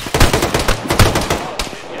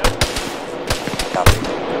 Copy.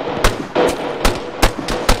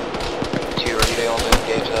 2, are you able to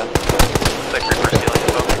engage that? Looks like reverse dealing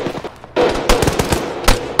info.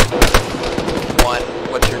 1,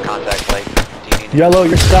 what's your contact like? Do you need Yellow,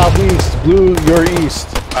 you're southeast. Blue, you're east.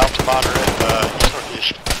 Out to moderate, east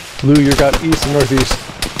northeast. Blue, you got east and northeast.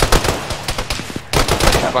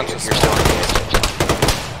 You're still engaged.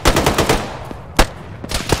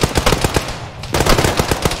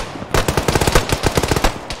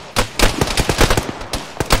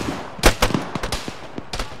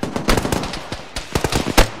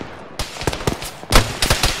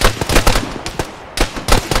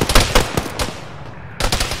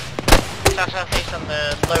 Southeast on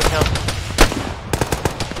the low hill.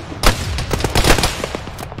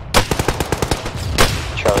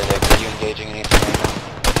 Charlie Dick, are you engaging anything right now?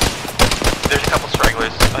 There's a couple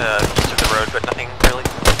stragglers east of the road, but nothing really.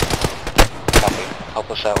 Copy. Help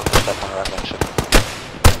us out with the step on our gunship.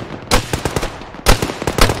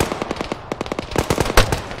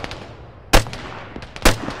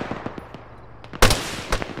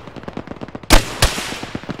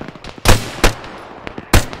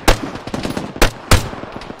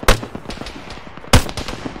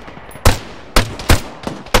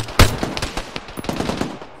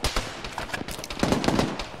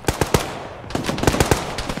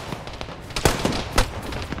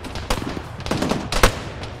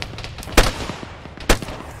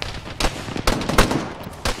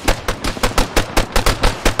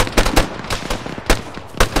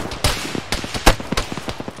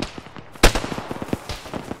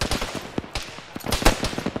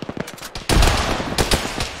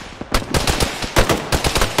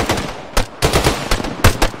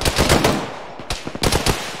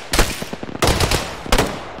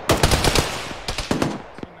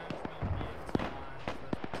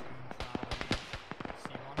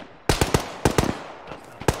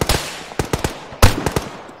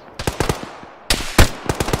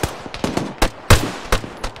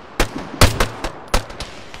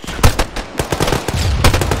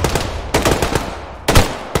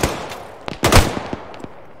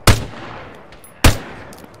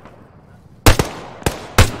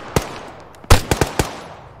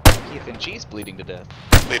 Ethan G's bleeding to death.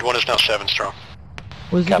 Lead 1 is now 7 strong.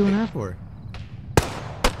 What is he doing that for?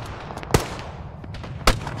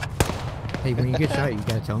 Hey, when you get shot, you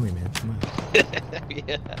gotta tell me, man. Come on.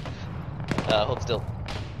 Yeah. Hold still.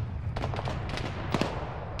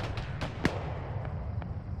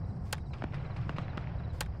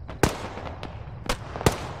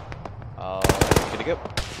 Good to go.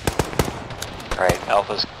 Alright,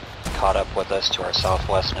 Alpha's caught up with us to our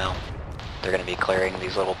southwest now. They're going to be clearing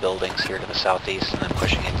these little buildings here to the southeast and then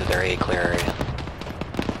pushing into their A clear area.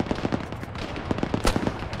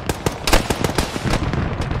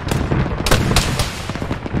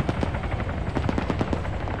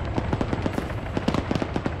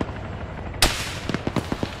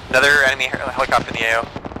 Another enemy helicopter in the AO.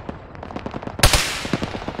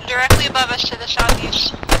 Directly above us to the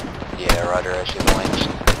southeast. Yeah, Roger, I see the links.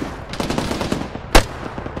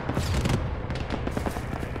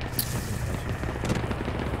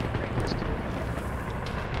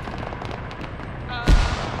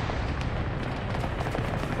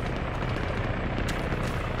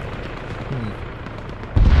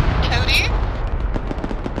 Cody?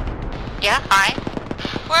 Yeah, hi.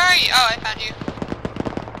 Where are you? Oh, I found you.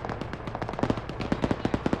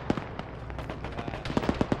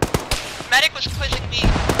 Medic was quizzing me,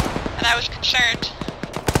 and I was concerned.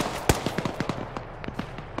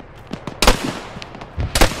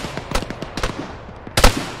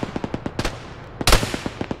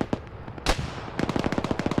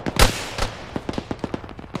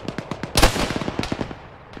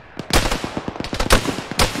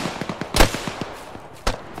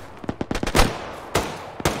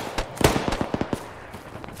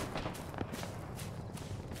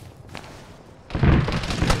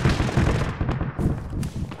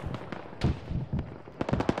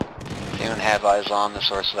 Have eyes on the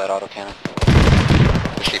source of that autocannon.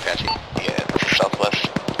 I see Patsy. Yeah, southwest.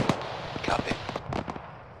 Copy.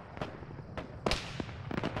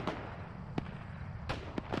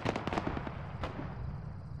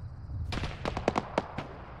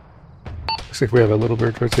 Looks like we have a little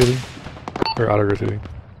bird rotating. Or auto rotating.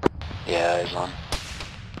 Yeah, eyes on.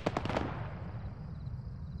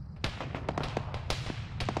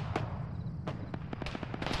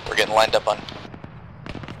 We're getting lined up on.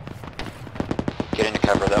 Get into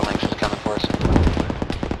cover that Lynx is coming for us.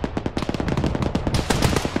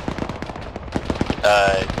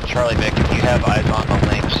 Charlie Vic, if you have eyes on the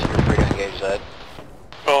Lynx, you're free to engage that.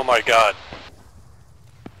 Oh my god.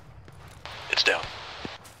 It's down.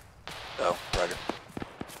 Oh, roger.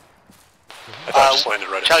 I thought it just landed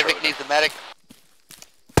right Charlie in Vic needs the medic.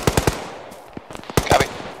 Copy.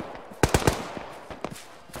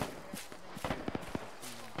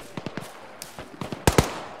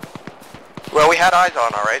 Well, we had eyes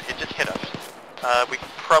on, alright. It just hit us. We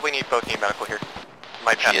probably both need medical here.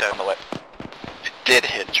 Might pass out. On the way. It did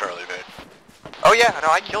hit Charlie Vic. Oh yeah, no,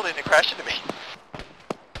 I killed it and it crashed into me.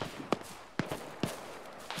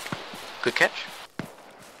 Good catch.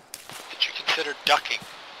 Did you consider ducking?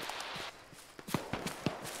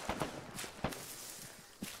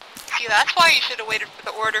 See, that's why you should have waited for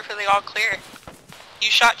the order for the all clear. You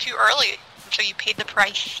shot too early, so you paid the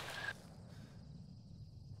price.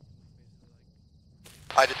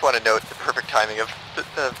 I just want to note the perfect timing of the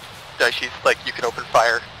dslyecxi. Like, you can open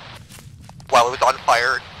fire while it was on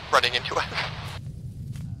fire running into us.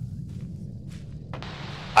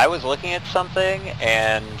 I was looking at something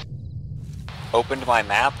and opened my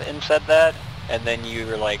map and said that, and then you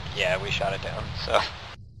were like, yeah, we shot it down, so...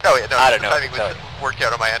 Oh yeah, no, I don't the know. timing was worked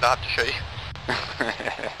out on my end. I'll have to show you.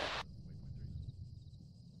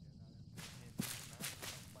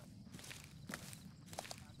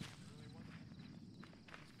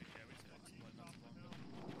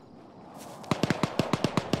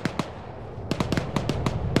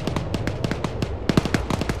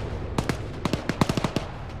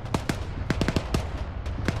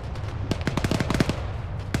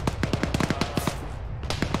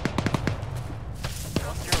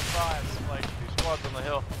 On the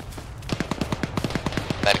hill.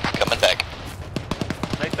 Medic's coming back.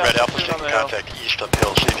 Red Alpha taking contact east up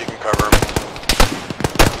hill. See if you can cover him.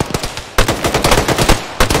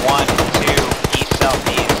 1, 2, east,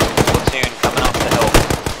 southeast, platoon coming off the hill.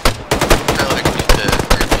 Charlie, we need to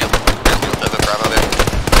real 7 Bravo there.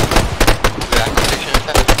 The acquisition is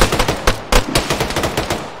happening.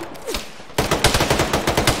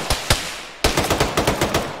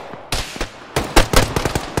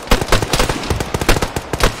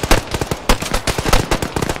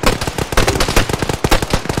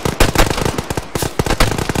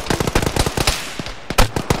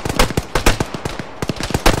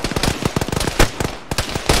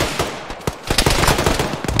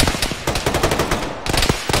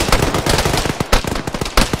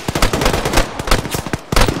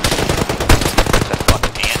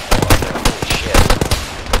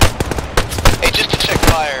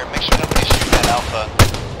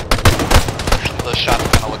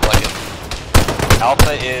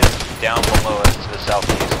 Alpha is down below us to the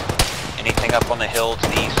southeast. Anything up on the hill to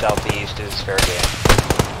the east southeast is fair game.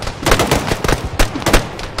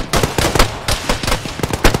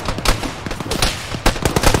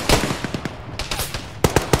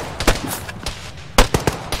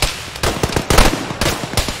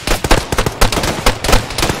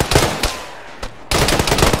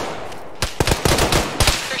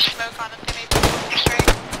 There's smoke on it, they may be straight.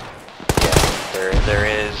 Yeah, there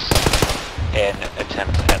is an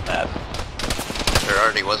attempt at that. There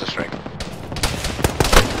already was a strike.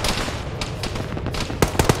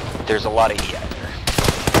 There's a lot of EI there.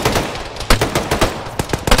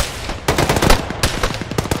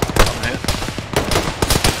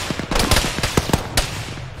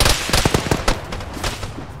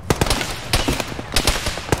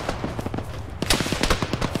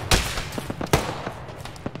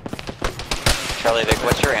 Charlie Vic,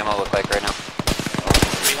 what's your ammo look like right now?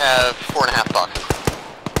 We have 4.5 boxes.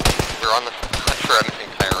 We're on the hunt for a missing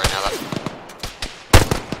tire right now, though.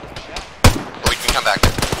 But we can come back.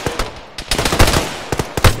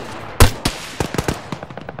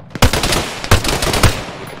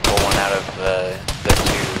 We could pull one out of the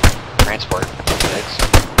two transport rigs.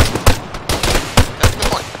 That's a good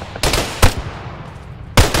point.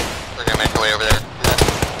 We're gonna make our way over there.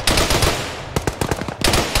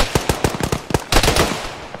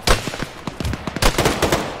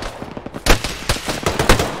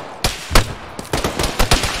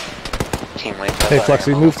 Team lead. Hey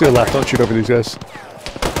Flexi, move to the left, don't shoot over these guys.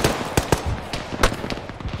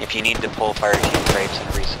 If you need to pull fire team crates and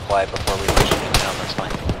resupply before we push it down, that's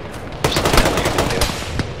fine. Just let me know what you're gonna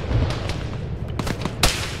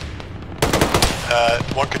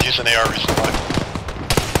do. One could use an AR resupply.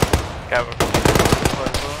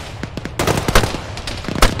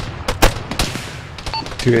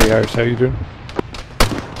 Two ARs, how you doing?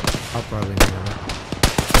 I'll probably need it.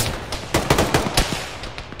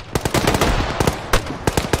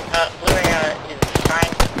 Blue AR is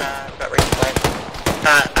fine, but resupply.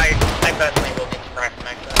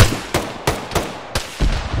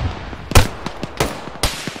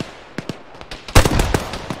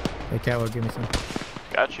 Hey, Catwell, give me some.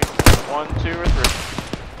 Got you. 1, 2, or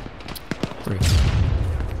 3? 3.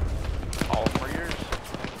 All of them are yours.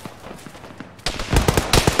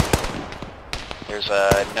 There's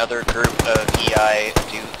another group of EI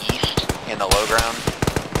due east in the low ground,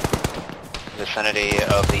 vicinity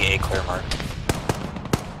of the A clear mark.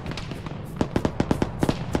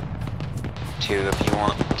 2 if you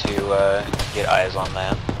want to get eyes on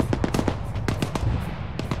that.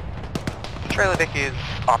 Charlie Vicky is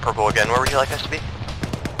operable again. Where would you like us to be?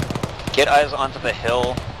 Get eyes onto the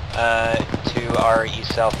hill to our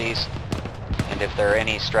east-southeast, and if there are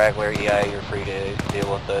any straggler EI, you're free to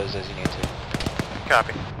deal with those as you need to.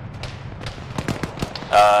 Copy.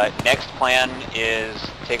 Next plan is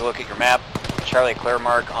take a look at your map. Charlie clear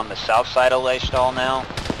mark on the south side of Leistall now.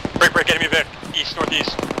 Break, enemy Vic. East,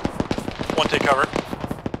 northeast. 1, take cover.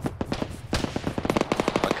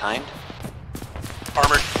 What kind?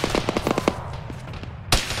 Armored.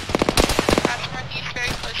 That's northeast, very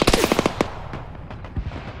close.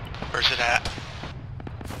 Where's it at?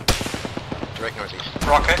 Direct northeast.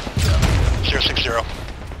 Rocket. 060. You're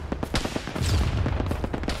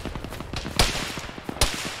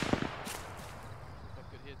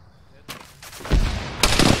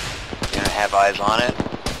gonna have eyes on it.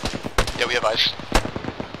 Yeah, we have eyes.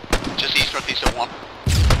 Just east, northeast of 1.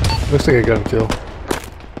 Looks like I got him kill.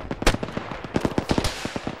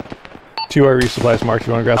 2 RE supplies marked.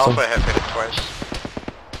 You want to grab some? Alpha have hit it twice.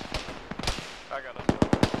 I got it.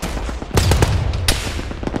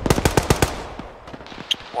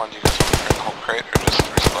 1, do you guys want to bring the whole crate or just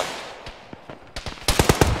reselect?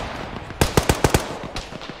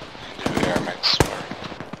 You do the air mix.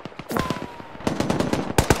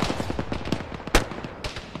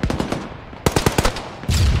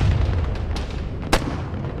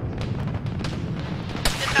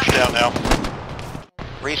 Down now.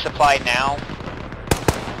 Resupply now.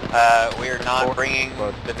 We are not bringing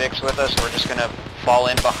the VIX with us. We're just going to fall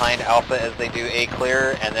in behind Alpha as they do A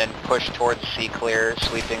clear and then push towards C clear,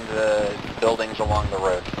 sweeping the buildings along the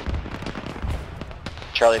road.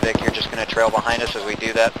 Charlie Vic, you're just going to trail behind us as we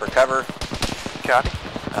do that for cover. Copy.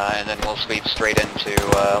 And then we'll sweep straight into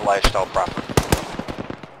Leistall proper.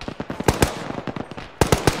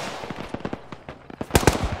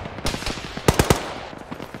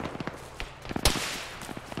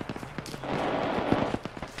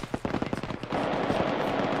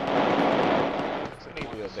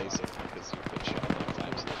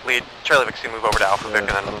 Lead, Charlie Vic, move over to Alpha Vic and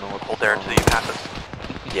then hold there until you pass it.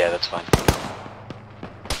 Yeah, that's fine.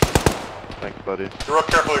 Thanks, buddy. Real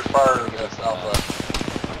carefully fire against Alpha.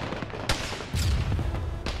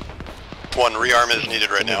 1, rearm is needed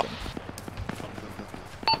right now.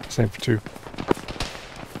 Same for 2.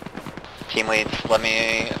 Team leads, let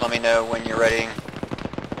me know when you're ready.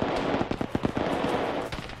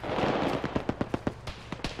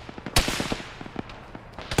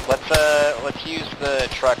 Let's use the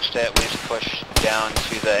trucks to at least push down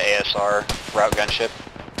to the ASR route gunship,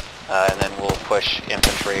 and then we'll push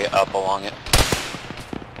infantry up along it.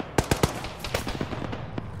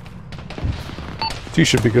 2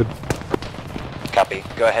 should be good. Copy.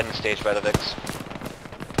 Go ahead and stage by the VIX.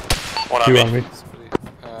 1 2 on on me. me.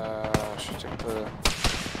 Should check the...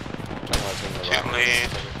 Team lead.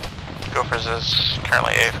 Gophers is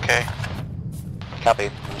currently AFK. Copy.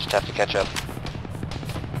 We'll just have to catch up.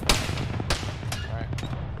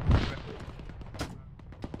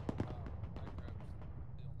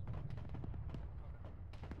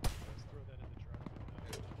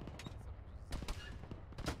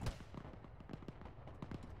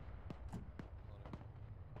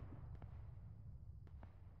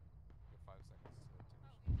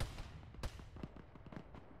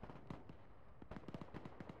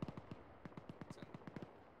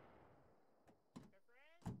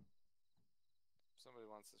 Somebody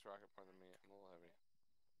wants this rocket more than me. I'm a little heavy.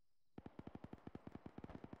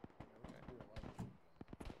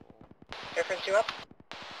 Airframes, you up?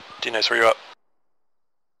 D-Nice, where you up?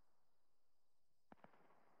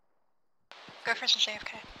 Go for some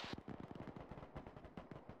JFK.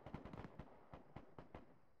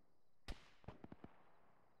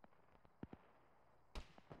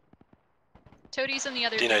 Toadie's in the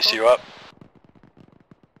other D-Nice, vehicle. you up?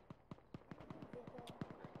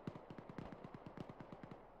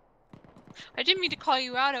 I didn't mean to call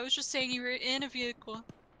you out, I was just saying you were in a vehicle.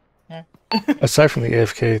 Aside from the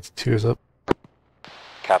AFK, 2 is up.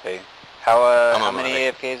 Copy. How I'm on many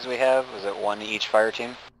my AFKs do we have? Was it 1 each fire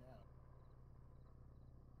team?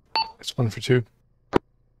 It's 1 for 2. Oh,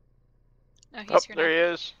 he's Oh, here there now.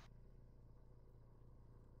 he is.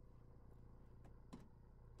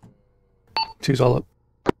 2's all up.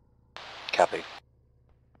 Copy.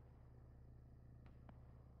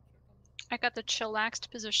 I got the chillaxed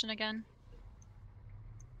position again.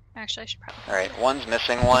 Actually, I should probably... Alright, one's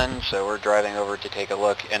missing one, so we're driving over to take a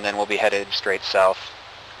look, and then we'll be headed straight south.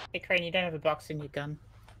 Hey, Crane, you don't have a box in your gun.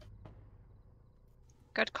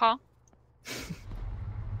 Good call.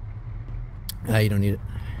 You don't need it.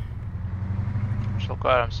 I'm so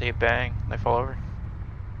glad I'm seeing bang. They fall over.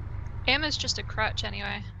 Ammo's just a crutch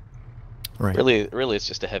anyway. Right. Really, it's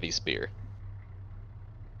just a heavy spear.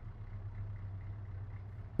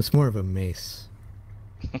 It's more of a mace.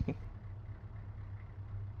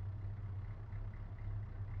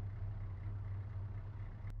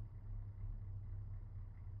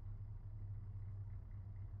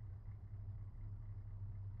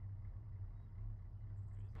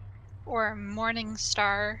 Or a morning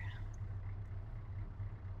star.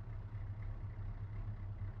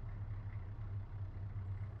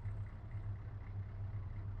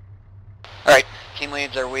 Alright, team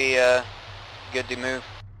leads, are we good to move?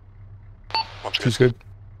 She's good.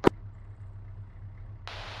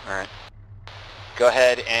 Alright. Go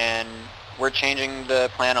ahead and we're changing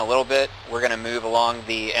the plan a little bit. We're going to move along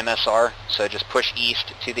the MSR, so just push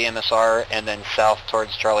east to the MSR and then south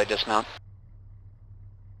towards Charlie Dismount.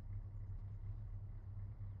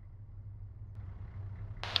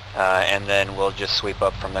 And then we'll just sweep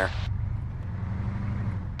up from there.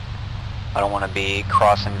 I don't want to be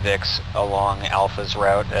crossing Vix along Alpha's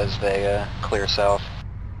route as they clear south.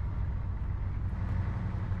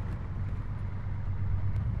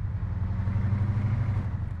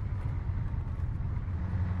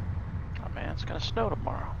 Oh man, it's gonna snow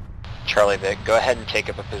tomorrow. Charlie Vic, go ahead and take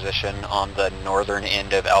up a position on the northern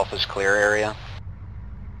end of Alpha's clear area.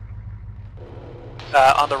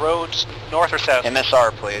 On the roads, north or south?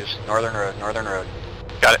 MSR, please. Northern road, northern road.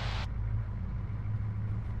 Got it.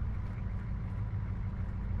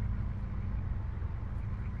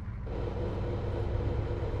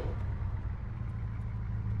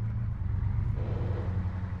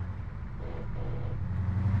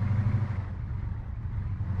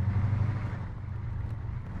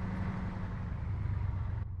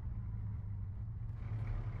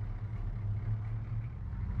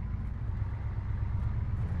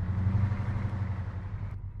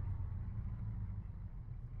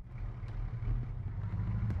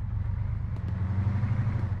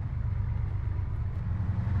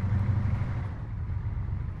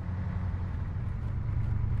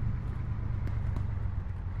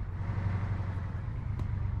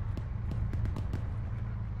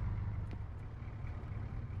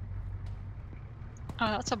 Oh,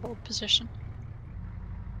 that's a bold position.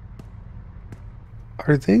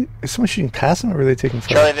 Are they? Is someone shooting past them, or are they taking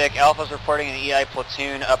fire? Charlie Vic, Alpha's reporting an EI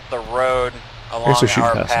platoon up the road along Here's the shooting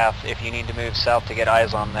our past path. If you need to move south to get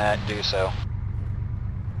eyes on that, do so.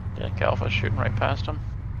 Yeah, Alpha's shooting right past him.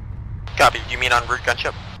 Copy. You mean on route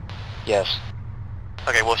gunship? Yes.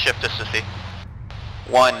 Okay, we'll shift this to C.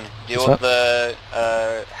 One, deal with the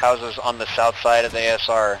houses on the south side of the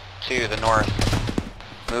ASR. Two, the north.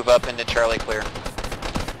 Move up into Charlie clear.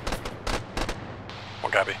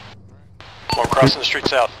 One copy. One crossing the street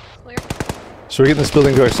south. Clear. So we're getting this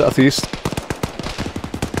building to our southeast.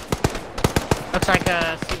 Looks like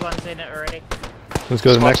C1's in it already. Let's go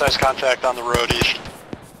to the Small next. size contact on the road east.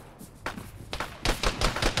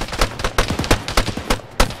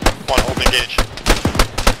 One, hold engage.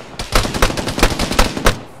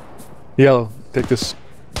 Yellow, take this.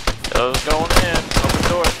 Those going in. Open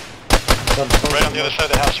door. Right on the other side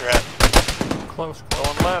of the house you're at. Close.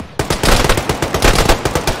 Going left.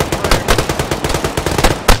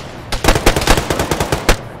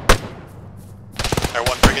 Alright,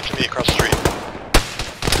 one, bring it to me across the street.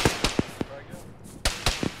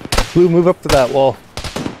 Blue, move up to that wall.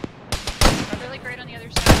 Oh, really great on the other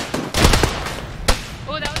side.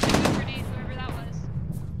 Oh, that was a good grenade, whoever that was.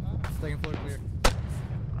 Second floor clear.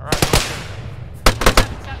 Alright.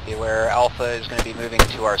 Beware, Alpha is going to be moving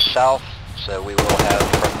to our south, so we will have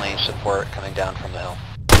friendly support coming down from the hill.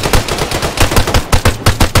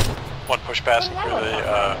 One push passing through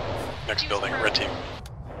the next building, red team.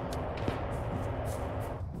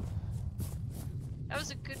 That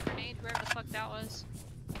was a good grenade, whoever the fuck that was.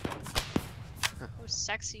 It was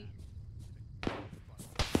sexy.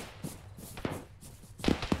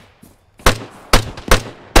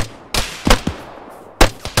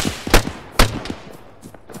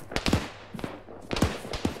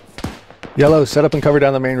 Yellow, set up and cover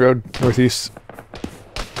down the main road, northeast.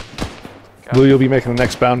 Blue, you'll be making the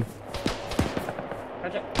next bound.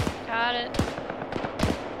 Got it.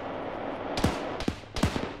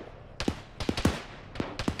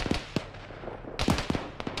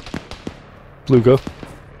 Blue, go.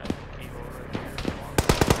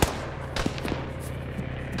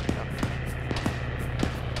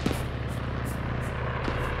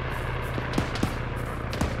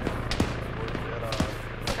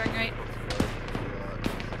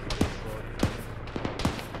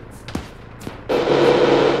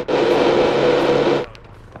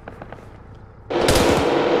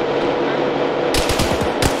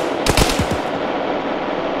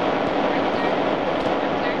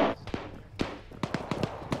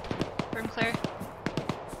 Room clear.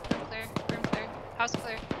 Room clear. Room clear. House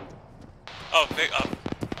clear. Oh, big up.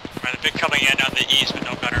 Right, the big coming in on the east, but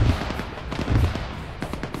no gunner.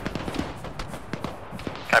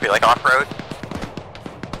 Copy, like off-road?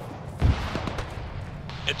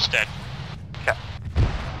 It's dead. Okay.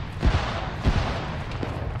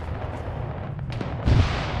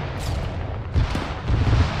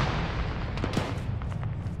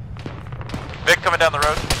 Vic coming down the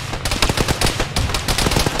road.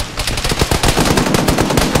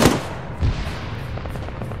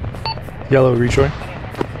 Yellow, rejoin.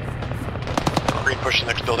 Green push the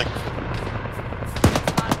next building.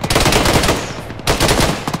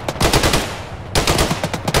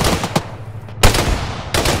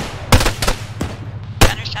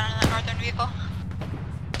 Gunner's down in that northern vehicle.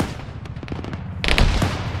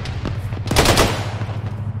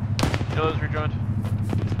 Yellow's rejoined.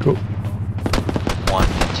 Cool.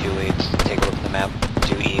 128, take a look at the map,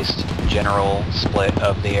 due east, general split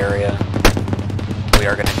of the area. We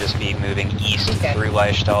are going to just be moving east through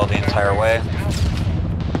Leishtal the entire way.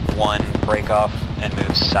 One, break off and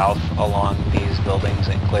move south along these buildings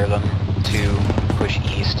and clear them. Two, push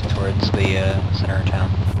east towards the center of town.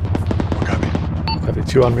 Copy,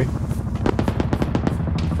 2 on me.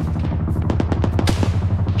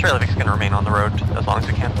 Charlie Vic's gonna remain on the road as long as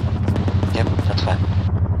we can. Yep, that's fine.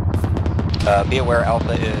 Be aware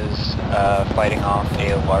Alpha is fighting off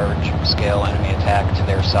a large-scale enemy attack to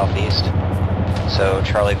their southeast. So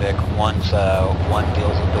Charlie Vic, once one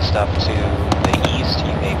deals with the stuff to the east,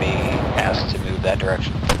 you may be asked to move that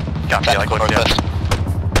direction. Copy, like northwest.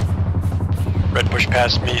 Red push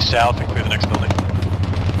past me south and clear the next building.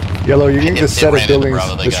 Yellow, you need this set of buildings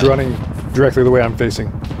that's running directly the way I'm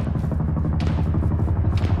facing.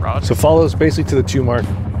 So follow us basically to the 2 mark.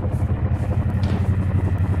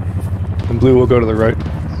 And blue will go to the right.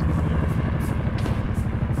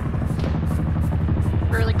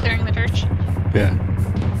 Really clearing the church. Yeah.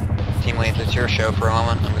 Team leads, it's your show for a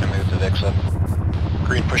moment. I'm going to move the Vix up.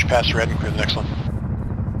 Green push past red and clear the next one.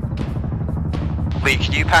 Lee,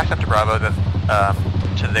 could you pass up to Bravo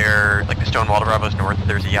to their, like the stone wall to Bravo's north?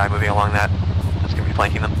 There's a EI moving along that. That's going to be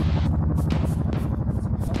flanking them.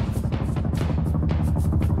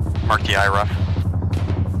 Mark DI rough.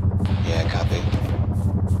 Yeah, copy.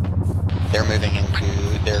 They're moving into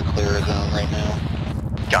their clear zone right now.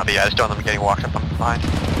 Copy, I just don't want them getting walked up from behind.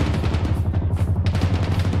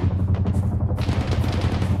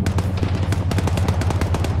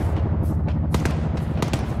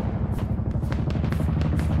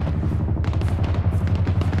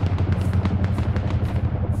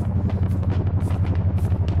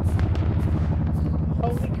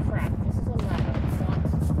 Holy crap, this is a ladder.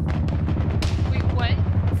 Wait, what?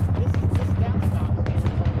 This downstop is a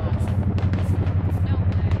ladder. No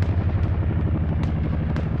way.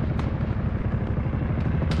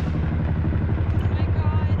 Oh my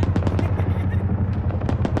god.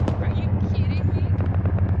 Are you kidding me?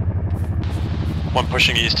 One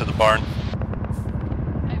pushing east to the barn.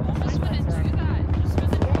 I almost wouldn't do that. Just for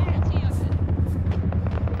the novelty of it.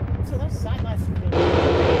 So those sidelines are good.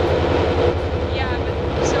 Yeah,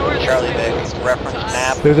 but so are those Charlie sidelines Vic, reference to us.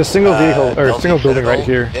 map. There's a single vehicle, or LZ single building right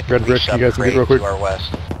Citadel, here. Vic, Red brick, you guys can get real quick. to our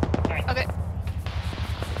west. Okay.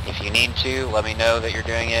 If you need to, let me know that you're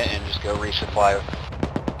doing it and just go resupply.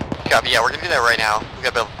 Copy, yeah, we're going to do that right now. We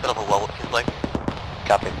got a bit of a lull, it feels like.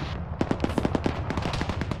 Copy.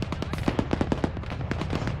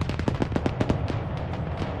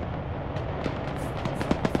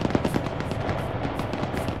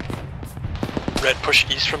 Red push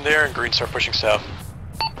east from there and green start pushing south.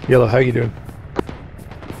 Yellow, how you doing?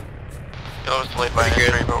 Yellow's delayed by an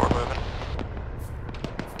injury, but we're moving.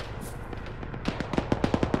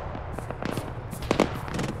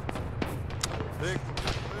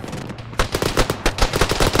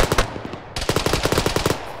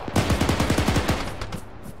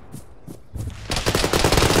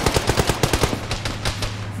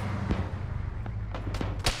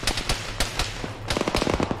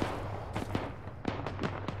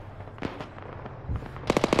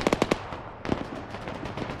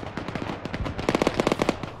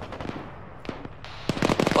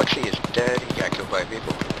 Lexi is dead, he got killed by a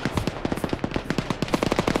vehicle.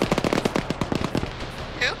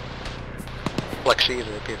 Who? Lexi is a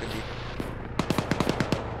PFNG.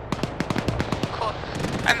 Cool.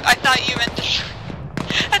 I thought you meant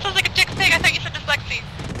that sounds like a dick thing. I thought you said dyslexia.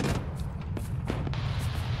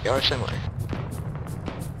 They are similar.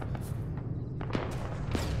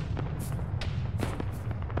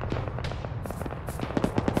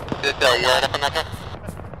 Bill, you line up on that guy?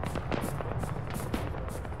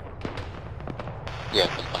 Yeah,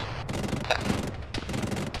 that's fine.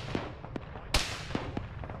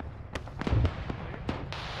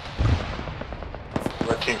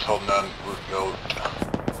 team's holding on. We're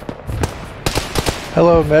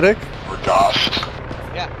Hello, medic. We're DOSed.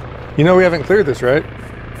 Yeah. You know we haven't cleared this, right?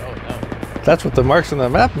 Oh no. That's what the marks on the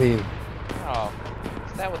map mean. Oh,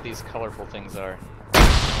 is that what these colorful things are?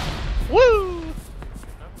 Woo!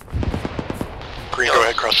 Green, go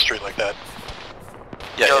ahead, cross the street like that.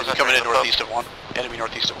 Yeah, he's coming in northeast of 1. Enemy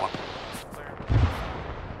northeast of 1.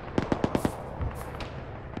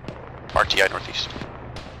 RTI northeast.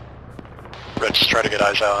 Red, just try to get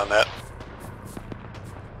eyes out on that.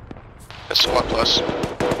 That's 1 plus.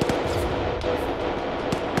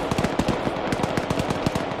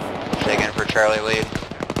 Taking for Charlie lead.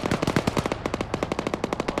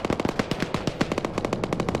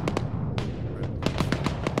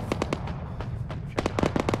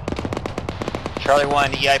 Charlie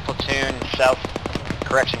 1, EI platoon, south,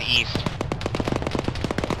 correction, east.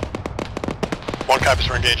 1 copies,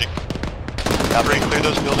 we're engaging. Green, clear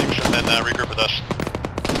those buildings and then regroup with us.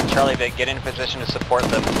 Charlie Vic, get in position to support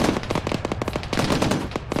them.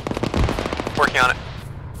 Working on it.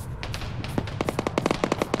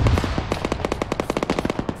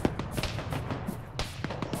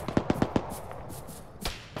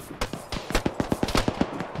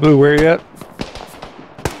 Blue, where you at?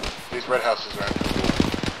 These red houses are empty.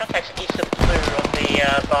 Contacts east of Blue on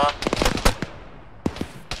the bar.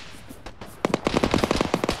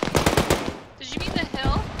 Did you mean the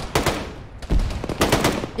hill?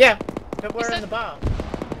 Yeah, but we're in the bar.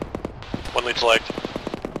 1 lead select.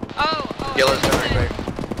 Oh. Yellow's turning right. I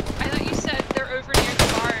thought you said they're over near the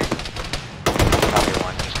barn. Copy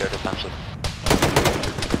 1, just go defensive.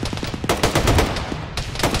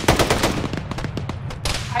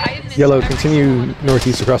 Yellow, continue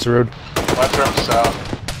northeast across the road. Left arm south.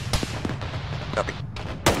 Copy.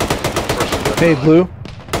 Hey, Blue.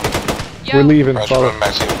 Yo. We're leaving. Follow.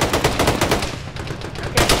 This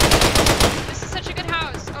is such a good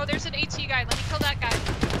house. Oh, there's an AT guy. Let me kill that guy.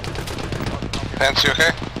 Vance, you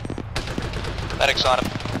okay? Medic's on him.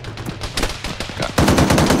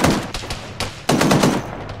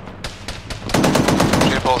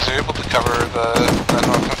 Jables, are you able to cover the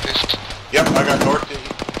north and east? Yep, I got north to east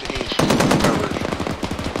coverage.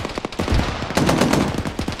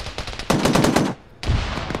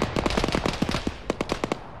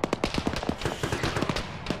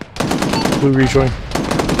 Blue rejoin.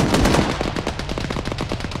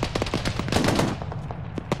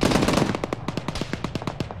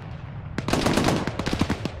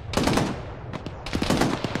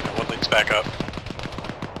 One leads back up.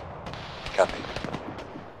 Copy.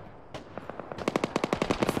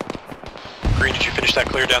 Green, did you finish that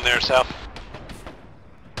clear down there south?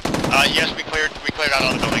 Yes, we cleared out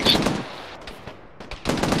all the buildings.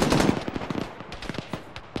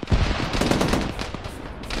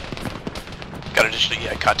 Got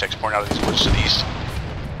additional contacts pouring out of these woods to the east.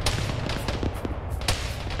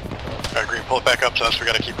 Alright, Green, pull it back up to us. We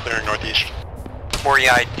gotta keep clearing northeast. More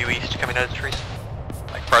EI due east coming out of the trees.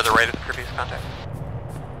 Like farther right of the previous contact.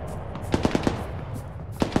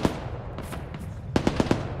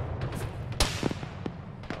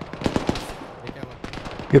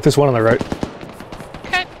 Get this one on the right.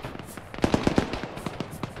 Okay.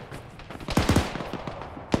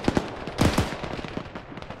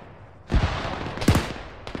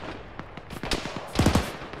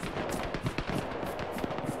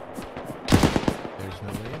 There's no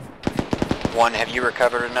way in. 1, have you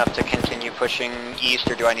recovered enough to continue pushing east,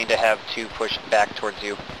 or do I need to have 2 push back towards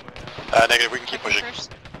you? Negative, we can keep pushing.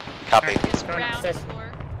 Copy. It's ground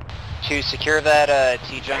floor. 2, secure that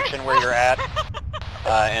T-junction where you're at,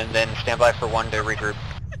 and then stand by for 1 to regroup.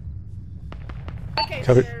 Okay,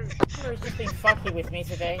 Cover. You're just being fucky with me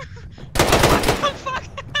today. Oh fuck!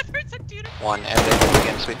 There's a dude. 1, and then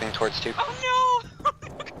begin sweeping towards 2. Oh no!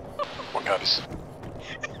 1 copies.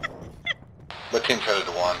 The team's headed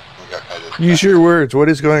to 1. We got headed. Use your words. What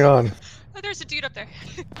is going on? Oh, there's a dude up there.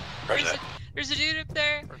 Roger that. There's a dude up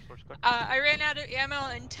there. I ran out of ammo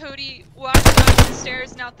and Toady walked up the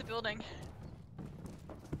stairs and out the building.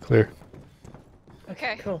 Clear.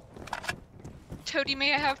 Okay. Cool. Toady,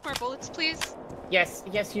 may I have more bullets, please? Yes,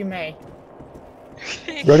 you may.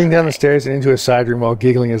 Running down the stairs and into a side room while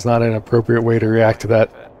giggling is not an appropriate way to react to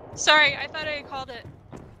that. Sorry, I thought I called it.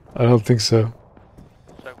 I don't think so.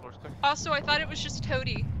 Also, I thought it was just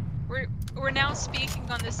Toady. We're now speaking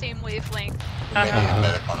on the same wavelength.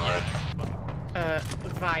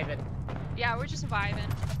 Vibing. Yeah, we're just vibing.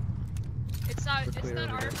 It's not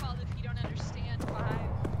our fault if you don't understand why.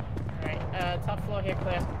 Alright, top floor here,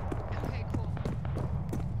 clear. Okay, cool.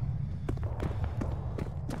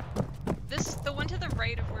 The one to the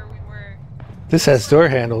right of where we were. This has door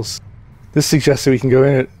handles. This suggests that we can go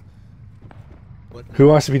in it. Who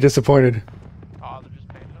wants to be disappointed? Oh,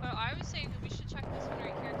 I was saying that we should check this one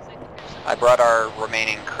right here because I think there's some. I brought our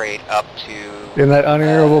remaining crate up to In that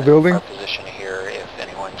unairable building? our position here if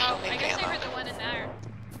anyone still I needs guess I ammo. heard the one in there.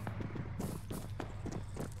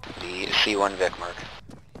 The C1 Vic mark.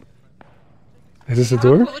 Is this a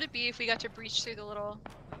door? What would it be if we got to breach through the little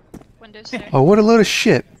windows there? Oh, what a load of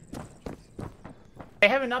shit. They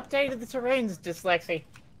haven't updated the terrains, Dyslexi.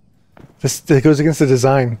 That goes against the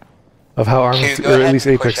design of how Arma, Two, go or ahead at least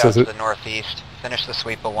and Apex push out does to it. the northeast. Finish the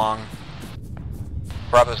sweep along.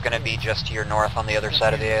 Bravo's going to be just to your north on the other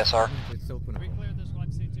side of the ASR.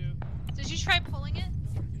 Did you try pulling it?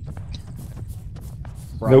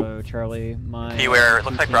 Bravo, Charlie, my... Beware, it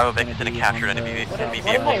looks like Bravo Vic is going to capture an enemy vehicle, so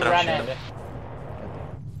don't shoot them.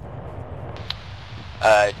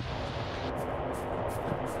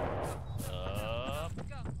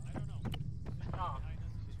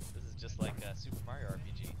 This is just like Super Mario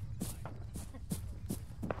RPG.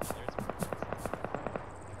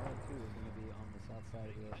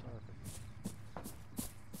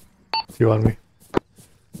 You on me?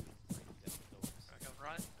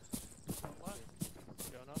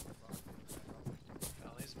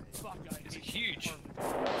 Huge.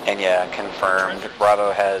 And yeah, confirmed.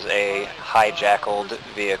 Bravo has a hijackled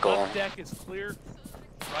vehicle. Deck is clear.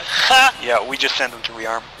 Yeah, we just sent them to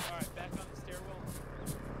rearm.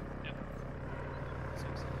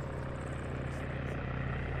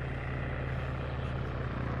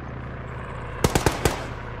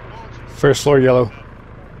 First floor yellow.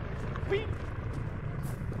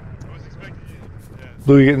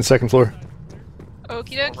 Blue, you get in second floor.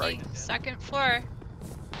 Okie dokie. Second floor.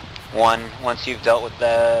 One, once you've dealt with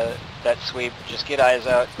that sweep, just get eyes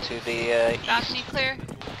out to the Balcony east. clear.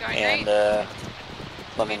 Going And right.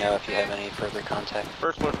 let me know if you have any further contact.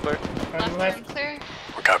 First floor clear. Left one clear.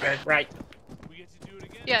 We're covered. Right.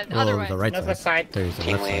 Yeah, the other way. The right Northwest side. There's the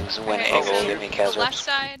King left leaves, side. when Okay, able, so give me the Kaz left reps.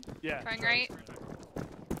 side. Yeah. Going right.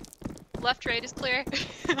 Left right is clear.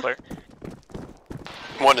 Clear.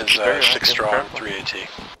 One is Very 6 strong, careful. 3 AT.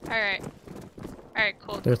 Alright. Alright,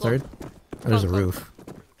 cool. There's cool. third. There's a Cool. roof.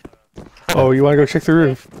 Oh, you want to go check the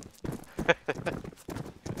roof?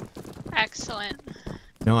 Excellent.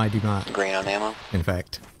 No, I do not. Green on ammo. In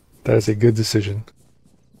fact. That is a good decision.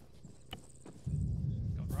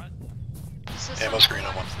 So Ammo some screen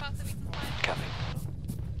on water one. spot that we can find. Copy.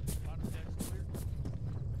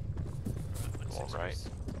 Alright.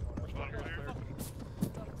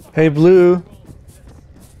 Hey, Blue,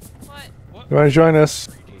 What? you want to join us?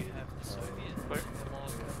 Clear.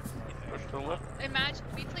 Push to the left. Imagine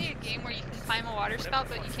we play a game where you can climb a water spout,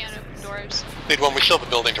 but you can't open doors. Lead one, we still have a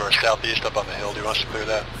building to our southeast up on the hill. Do you want us to clear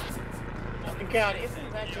that? God,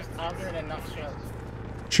 isn't that just Augur in a nutshell?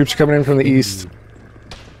 Troops are coming in from the east.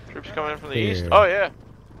 Troops coming in from the Here. east. Oh yeah.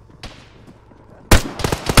 Go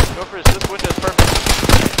for this window is perfect.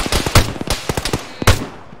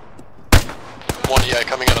 One, yeah,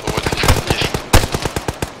 coming out of the woods is southeast.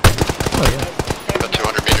 Oh, yeah. About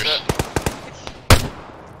 200 meters.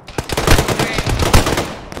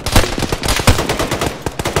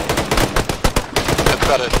 That's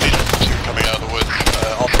about at least 2 coming out of the woods.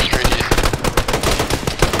 Also straight east.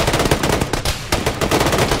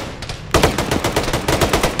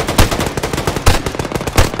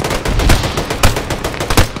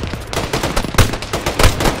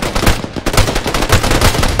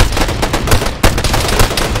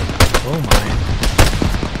 Oh my.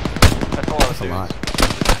 That's a lot That's of a lot. dudes.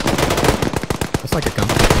 That's like a gun.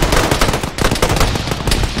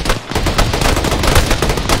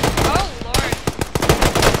 Oh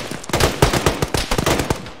lord.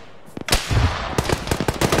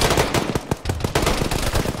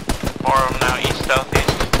 More of them now, east, southeast.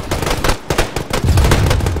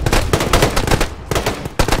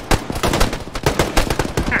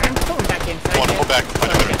 I'm pulling back inside. One, pull back.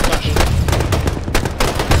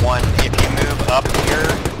 One, if you move up here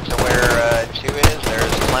to where 2 is,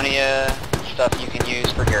 there's plenty of stuff you can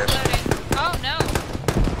use for garrison. Loading. Oh no.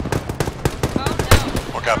 Oh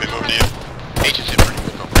no. More copy, moving to you. H is in pretty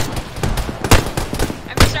good though.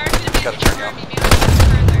 I'm starting to make Gotta it turn sure off. maybe a little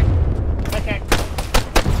further. Okay.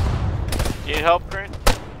 You need help, Green?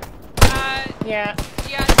 Yeah.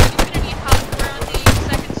 Yeah, so you're gonna need help. We're on the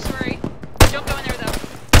second story. Don't go in there though.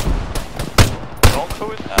 Don't go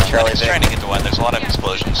in. Charlie, I'm just trying to get to one. There's a lot of Yeah.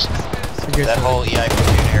 explosions. Exposed. That whole EI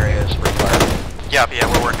platoon area is required. Yeah,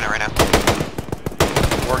 we're working it right now.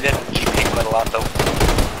 We're getting GP quite a lot though.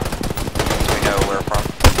 We know where from.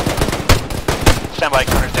 Standby,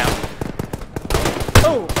 counters down.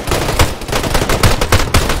 Oh!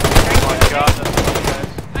 Oh my god, that's good, guys.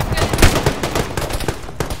 I'm good.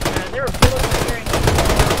 There were bullets clearing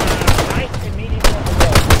right and medium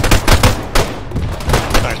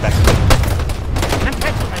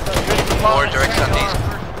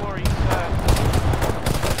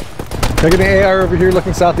Can I get an AR over here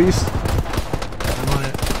looking southeast? I'm on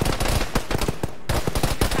it.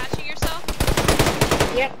 Patching yourself?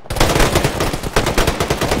 Yep.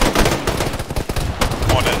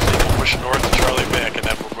 Come on, Edsy, we'll push north to Charlie back, and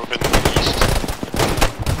then we're moving east.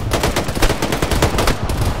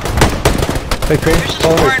 Hey, Crane, There's just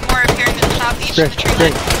follow more me. and more appearing to the southeast Crane, of the tree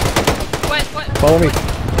Crane, line. What? follow me.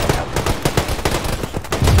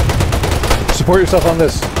 Support yourself on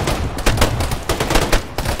this.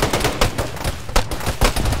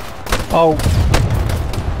 Oh.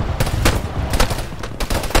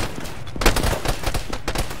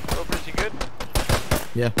 Rovers, you good?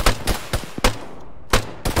 Yeah.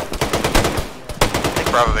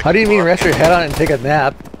 How do you mean rest your head on it and take a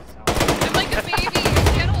nap? I'm like a baby. I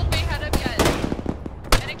can't hold my head up yet.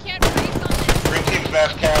 And I can't breathe on it. Green team's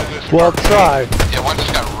best candidate. Well, try. Yeah, one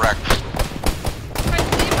just got wrecked. If I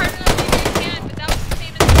sleep hard enough, maybe I can, but that was the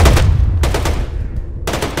same as...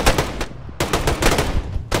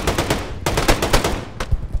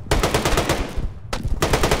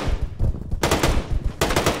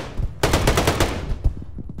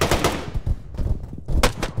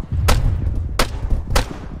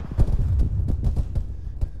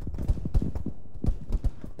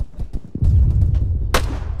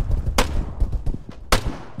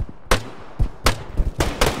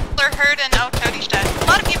 People are hurt and El Cody's dead. A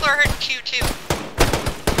lot of people are hurt in Q too.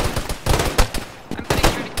 I'm putting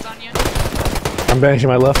shurikens on you. I'm banishing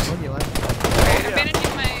my left. I'm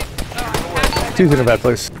managing my... Oh, I'm patching my Two's in a body. bad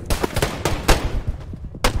place.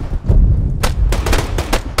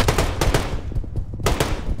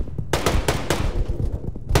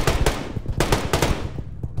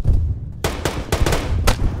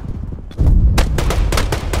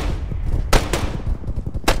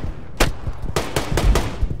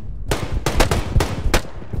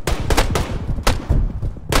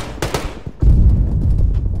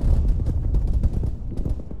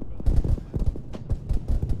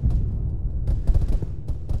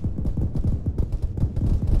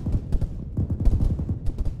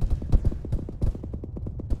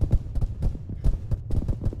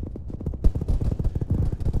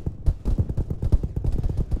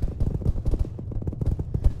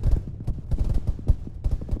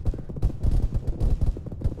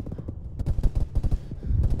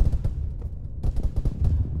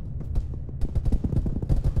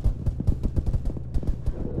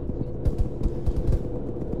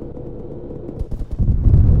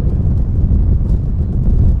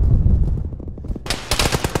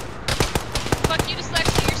 Fuck you,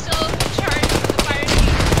 dyslexia. You're still in charge of the fire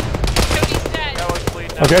team. Cody's dead. That was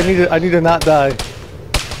bleeding out. Okay, I need to not die.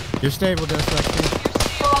 You're stable, dslyecxi.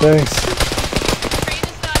 Thanks. Crane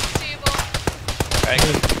is not stable.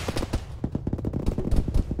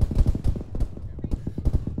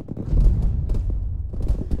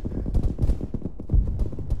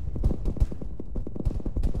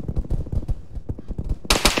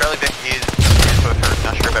 Charlie Vic, he's both hurt.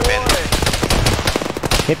 Not sure about bandage.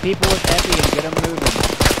 Hit people with heavy and get them moving.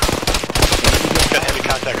 Got heavy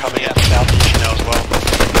contact coming in southeast now as well.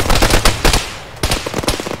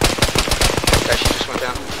 Okay, she just went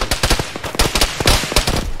down.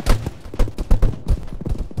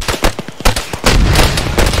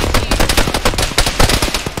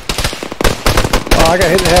 Oh, I got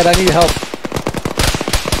hit in the head. I need help.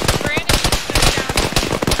 Brandon is down.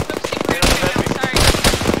 I'm focusing Brandon right now. Sorry.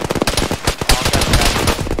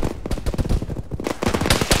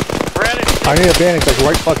 Brandon, I need a bandage like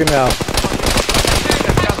right fucking now.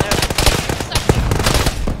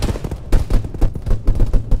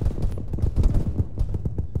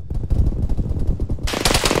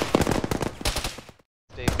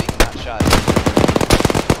 Dave being not shot.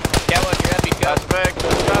 Yeah, look, you're happy. Go. that's back.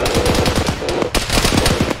 Got it.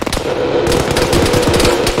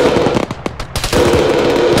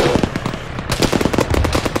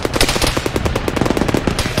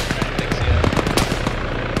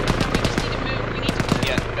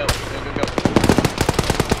 Yeah, go.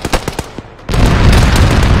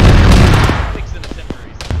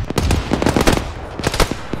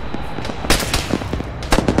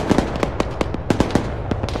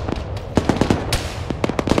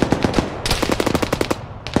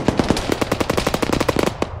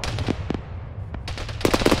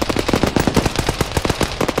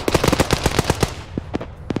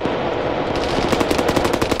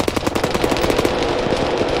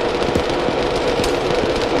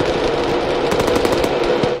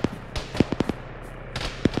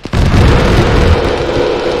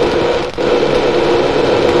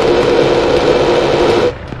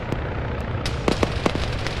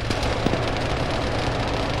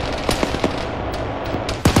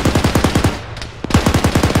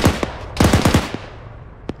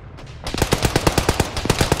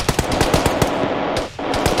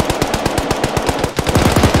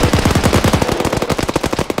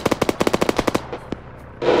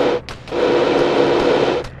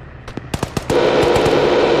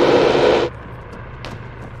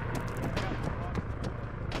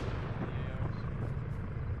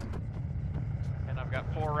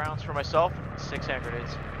 yourself 6 hand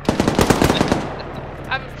grenades.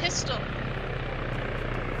 I have a pistol.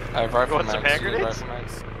 I have rifle Want some mags. hand You need grenades? rifle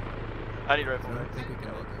mags. I need rifle I mags. don't think we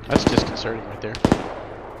can make it. That's disconcerting right there.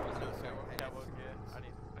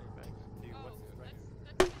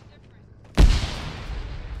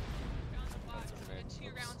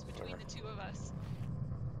 Between the two of us.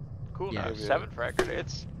 Cool, Yeah. I have 7 frag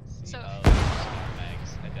grenades. So,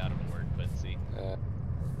 mags. I doubt it'll work, but see.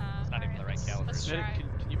 It's not even the right caliber. let's try.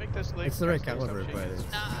 Can you make this link? It's the right caliber, but it's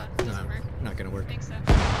Nah, it doesn't work. not gonna work. I think so.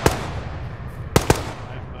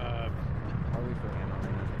 Are we for ammo right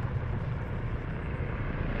now?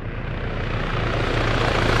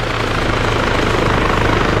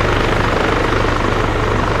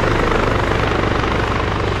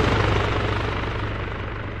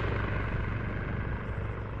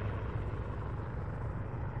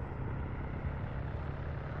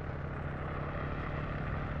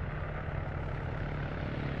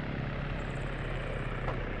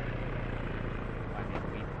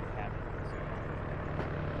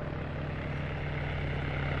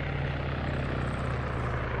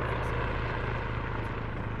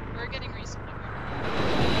 We're getting reasonable.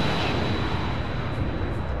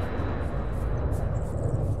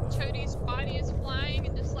 Chody's body is flying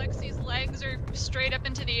and Dyslexi's legs are straight up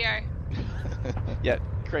into the air. Yeah,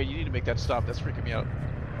 Craig, you need to make that stop. That's freaking me out.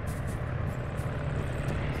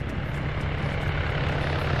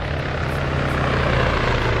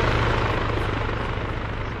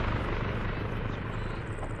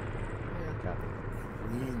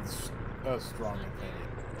 Leads a strong opinion.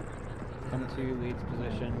 Come to Leeds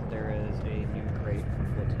position. There is a new crate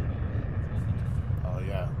from platoon. Oh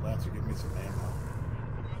yeah, Lancer, give me some ammo.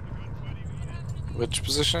 Which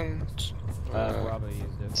position? Bravo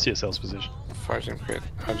used it. CSL's position. Fire team crate.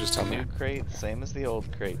 I'm just telling New you. crate, same as the old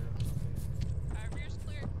crate.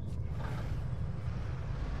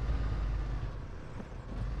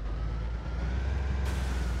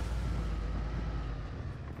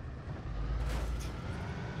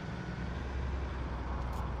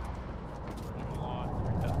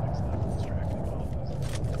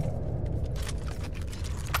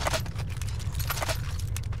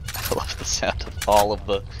 I love the sound of all of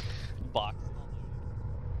the box